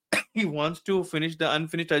course, he wants to finish the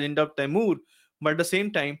unfinished agenda of Timur. But at the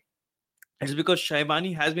same time, it's because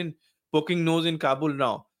Shaibani has been poking nose in Kabul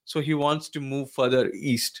now. So he wants to move further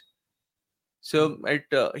east. So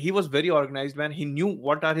he was very organized, man. He knew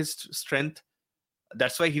what are his strengths.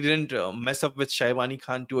 That's why he didn't mess up with Shaibani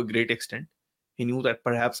Khan to a great extent. He knew that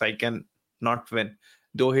perhaps I can not win.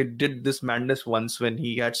 Though he did this madness once when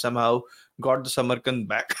he had somehow got the Samarkand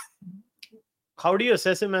back. How do you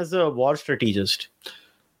assess him as a war strategist?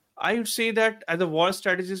 I would say that as a war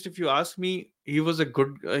strategist, if you ask me, he was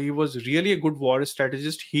really a good war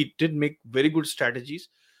strategist. He did make very good strategies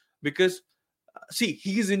because, see,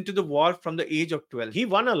 he is into the war from the age of 12. He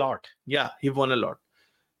won a lot. Yeah, he won a lot.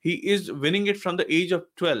 He is winning it from the age of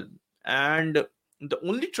 12. And the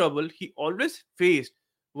only trouble he always faced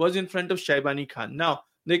was in front of Shaibani Khan. Now,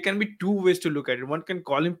 there can be two ways to look at it. One can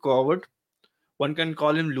call him coward, one can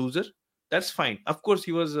call him loser. That's fine. Of course,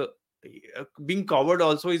 he was being coward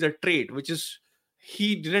also is a trait, which is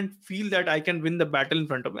he didn't feel that I can win the battle in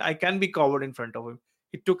front of him. I can be coward in front of him.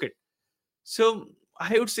 He took it. So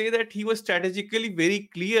I would say that he was strategically very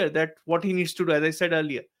clear that what he needs to do, as I said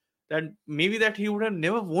earlier, that maybe that he would have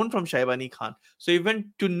never won from Shaibani Khan. So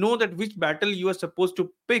even to know that which battle you are supposed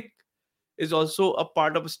to pick is also a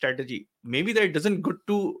part of a strategy. Maybe that it doesn't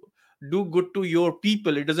do good to your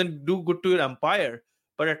people, it doesn't do good to your empire,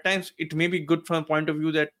 but at times it may be good from a point of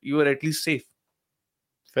view that you are at least safe.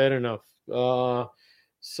 Fair enough.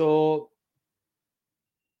 So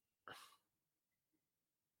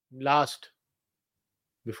last,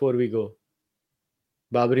 before we go,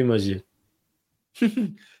 Babri Masjid.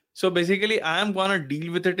 So basically, I am gonna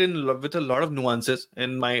deal with it with a lot of nuances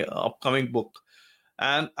in my upcoming book,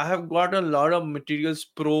 and I have got a lot of materials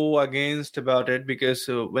pro against about it, because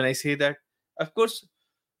when I say that, of course,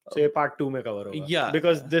 so part 2 mein cover hoga. Yeah,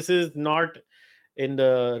 because this is not in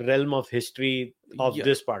the realm of history of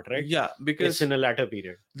this part, right? Yeah, because it's in a latter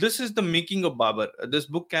period. This is the making of Babur. This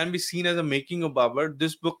book can be seen as a making of Babur.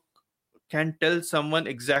 This book can tell someone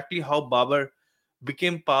exactly how Babur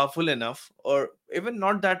became powerful enough, or even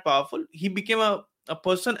not that powerful. He became a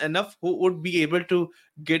person enough who would be able to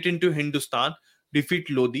get into Hindustan, defeat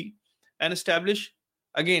Lodi, and establish.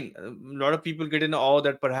 Again, a lot of people get in awe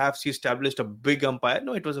that perhaps he established a big empire.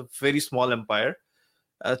 No, it was a very small empire.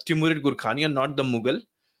 Timurid Gurkhani, not the Mughal,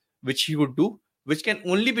 which he would do, which can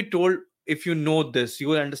only be told if you know this. You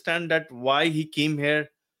will understand that why he came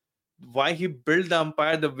here, why he built the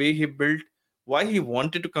empire the way he built, why he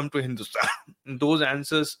wanted to come to Hindustan. Those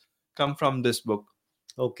answers come from this book.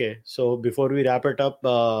 Okay, so before we wrap it up,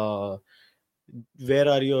 where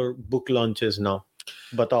are your book launches now?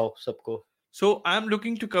 Batao sabko. So I'm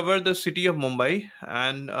looking to cover the city of Mumbai,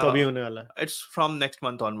 and it's from next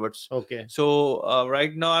month onwards. Okay. So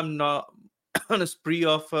right now I'm not on a spree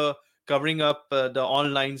of covering up the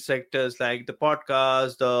online sectors like the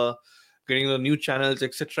podcast, the getting the new channels,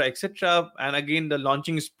 etc., etc. And again, the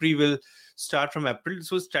launching spree will start from April.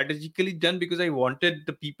 This was strategically done because I wanted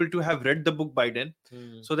the people to have read the book by then,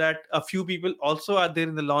 so that a few people also are there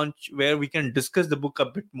in the launch where we can discuss the book a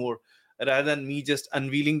bit more, rather than me just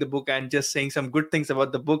unveiling the book and just saying some good things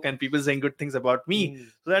about the book and people saying good things about me,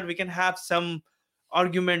 so that we can have some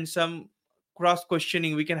argument, some cross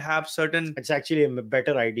questioning. We can have certain. It's actually a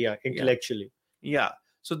better idea intellectually. Yeah.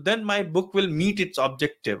 So then my book will meet its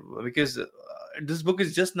objective, because this book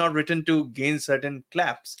is just not written to gain certain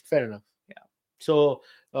claps. Fair enough. Yeah. So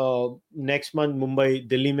next month Mumbai,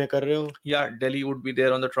 Delhi mein kar rahe ho? Yeah, Delhi would be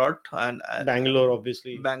there on the trot, and Bangalore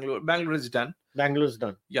obviously. Bangalore is done. Bangalore's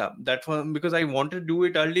done. Yeah, that one, because I wanted to do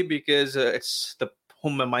it early, because it's the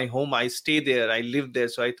home, my home. I stay there, I live there,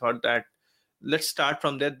 so I thought that let's start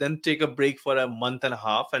from there, then take a break for a month and a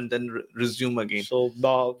half, and then resume again. So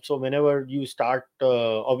whenever you start,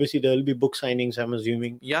 obviously there will be book signings, I'm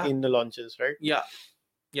assuming, in the launches, right? Yeah.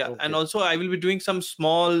 Okay. And also I will be doing some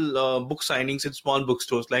small book signings in small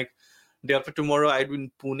bookstores. Like day after tomorrow, I'll be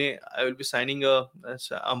in Pune. I will be signing a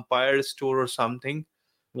Empire store or something.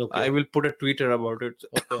 Okay. I will put a Twitter about it.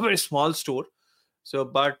 Okay. A very small store. So,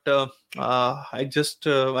 but I just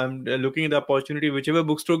I'm looking at the opportunity. Whichever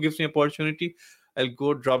bookstore gives me opportunity, I'll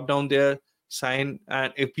go drop down there, sign,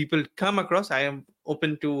 and if people come across, I am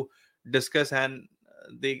open to discuss. And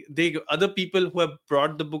they other people who have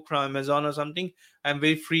brought the book from Amazon or something, I'm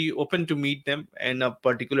very free, open to meet them in a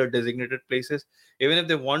particular designated places. Even if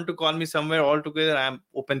they want to call me somewhere altogether, I'm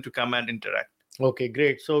open to come and interact. Okay,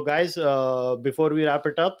 great. So guys, before we wrap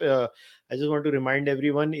it up, I just want to remind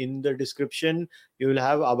everyone, in the description you will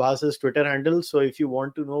have Abbas's Twitter handle. So if you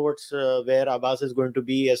want to know what's where Abbas is going to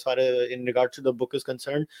be as far as in regards to the book is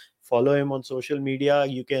concerned, follow him on social media.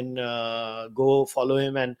 You can go follow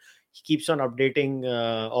him, and he keeps on updating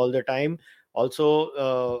all the time.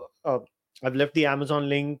 Also, I've left the Amazon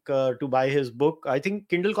link to buy his book. I think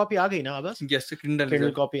Kindle copy aa gayi na, Abbas? Yes, the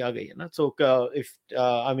Kindle copy aa gayi na. So if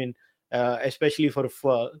I mean, especially for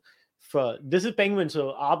this is Penguin,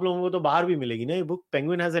 so आप लोगों को तो बाहर भी मिलेगी ना ये book.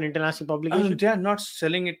 Penguin has an international publication. They are not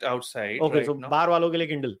selling it outside. Okay, right, so बाहर वालों के लिए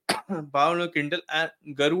Kindle. बाहर वालों Kindle, and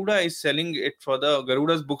Garuda is selling it for the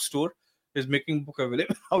Garuda's bookstore is making book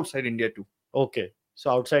available outside India too. Okay, so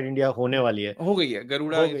outside India होने वाली है. हो गई है.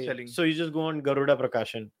 Garuda is selling. So you just go on Garuda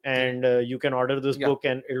Prakashan and you can order this book,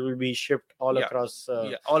 and it will be shipped all across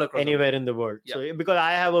all across anywhere in the world. So because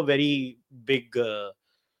I have a very big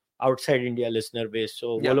outside India listener base, so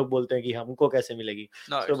वो लोग बोलते हैं कि हमको कैसे मिलेगी.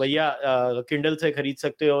 तो भैया किंडल से खरीद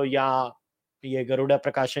सकते हो, या ये गरुड़ा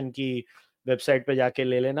प्रकाशन की website पे जाके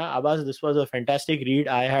ले लेना. Abbas, this was a fantastic read.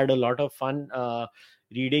 I had a lot of fun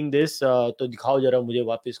reading this. तो दिखाओ जरा मुझे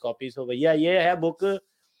वापस कॉपी. So भैया ये है बुक.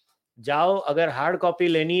 जाओ, अगर हार्ड कॉपी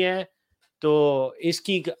लेनी है तो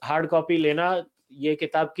इसकी हार्ड कॉपी लेना. ये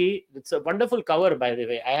किताब की, it's a wonderful cover by the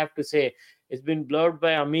way, I have to say. It's been blurbed by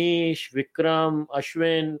Amish, Vikram,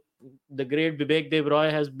 Ashwin. The great Vivek Dev Roy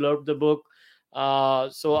has blurbed the book.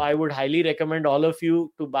 So I would highly recommend all of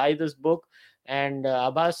you to buy this book. And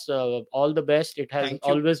Abbas, all the best. It has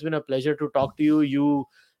always been a pleasure to talk to you.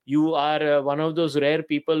 You are one of those rare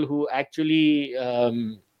people who actually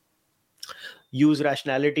use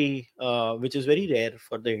rationality, which is very rare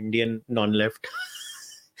for the Indian non-left.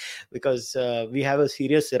 Because we have a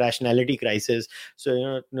serious rationality crisis.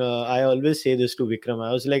 So I always say this to Vikram.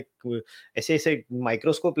 I was like, ऐसे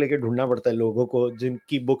microscope लेके ढूंढना पड़ता है लोगों को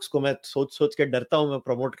जिनकी books को मैं सोच के डरता हूँ मैं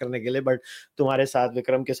प्रमोट करने के लिए. बट तुम्हारे साथ,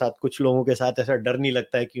 विक्रम के साथ, कुछ लोगों के साथ ऐसा डर नहीं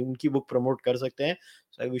लगता है कि उनकी बुक प्रमोट कर सकते हैं.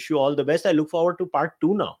 So I wish you all the best. I look forward to part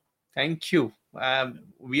 2 now. Thank you.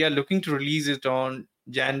 We are looking to release it on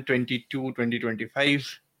Jan 22, 2025.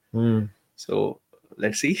 So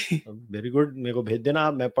let's see. Very good. मेरे को भेज देना,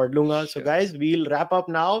 मैं पढ़ लूंगा. So guys, we'll wrap up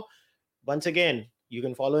now. Once again, you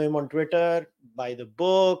can follow him on Twitter, buy the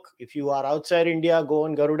book. If you are outside India, go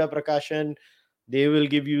on Garuda Prakashan. They will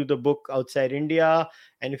give you the book outside India.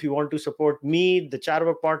 And if you want to support me, the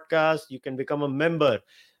Charvak podcast, you can become a member.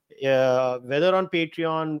 Whether on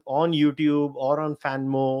Patreon, on YouTube, or on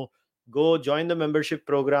Fanmo, go join the membership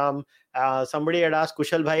program. Somebody had asked,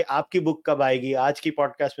 कुशल भाई आपकी book कब आएगी? आज की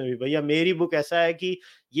podcast में भी भैया मेरी बुक ऐसा है कि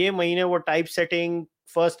ये महीने वो type setting,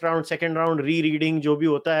 first round, second round, reading जो भी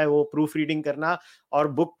होता है वो प्रूफ रीडिंग करना, और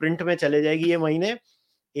बुक प्रिंट में चले जाएगी ये महीने.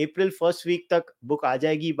 अप्रैल फर्स्ट वीक तक बुक आ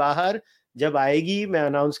जाएगी बाहर. जब आएगी मैं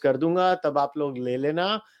अनाउंस कर दूंगा, तब आप लोग ले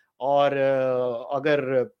लेना. और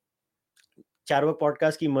अगर चारवक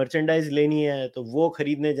पॉडकास्ट की मर्चेंडाइज लेनी है तो वो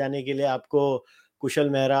खरीदने जाने के लिए आपको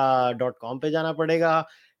kushalmehra.com पे जाना पड़ेगा.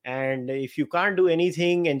 And if you can't do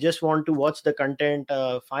anything and just want to watch the content,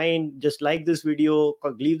 fine, just like this video,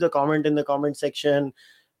 leave the comment in the comment section,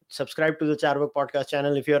 subscribe to the Charvak podcast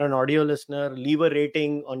channel. If you're an audio listener, leave a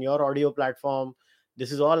rating on your audio platform.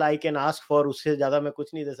 This is all I can ask for. उससे ज़्यादा मैं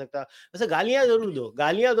कुछ नहीं दे सकता. वैसे गालियाँ जरूर दो.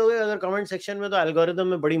 गालियाँ दोगे अगर कमेंट सेक्शन में तो एल्गोरिदम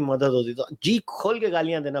में बड़ी मदद होती. तो जी खोल के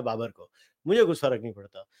गालियाँ देना बाबर को, मुझे कुछ फर्क नहीं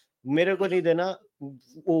पड़ता. मेरे को नहीं देना,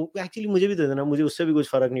 वो एक्चुअली मुझे भी दे देना, मुझे उससे भी कुछ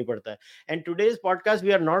फर्क नहीं पड़ता है. And today's podcast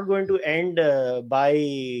we are not going to end by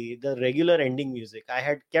the regular ending music. I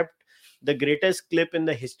had kept the greatest clip in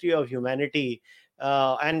the history of humanity.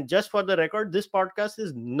 And just for the record, this podcast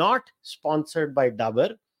is not sponsored by Dabur.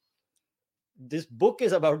 This book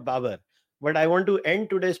is about Babur, but I want to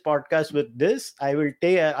end today's podcast with this. I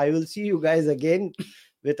will see you guys again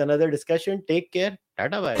with another discussion. Take care.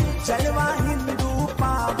 Tata bye.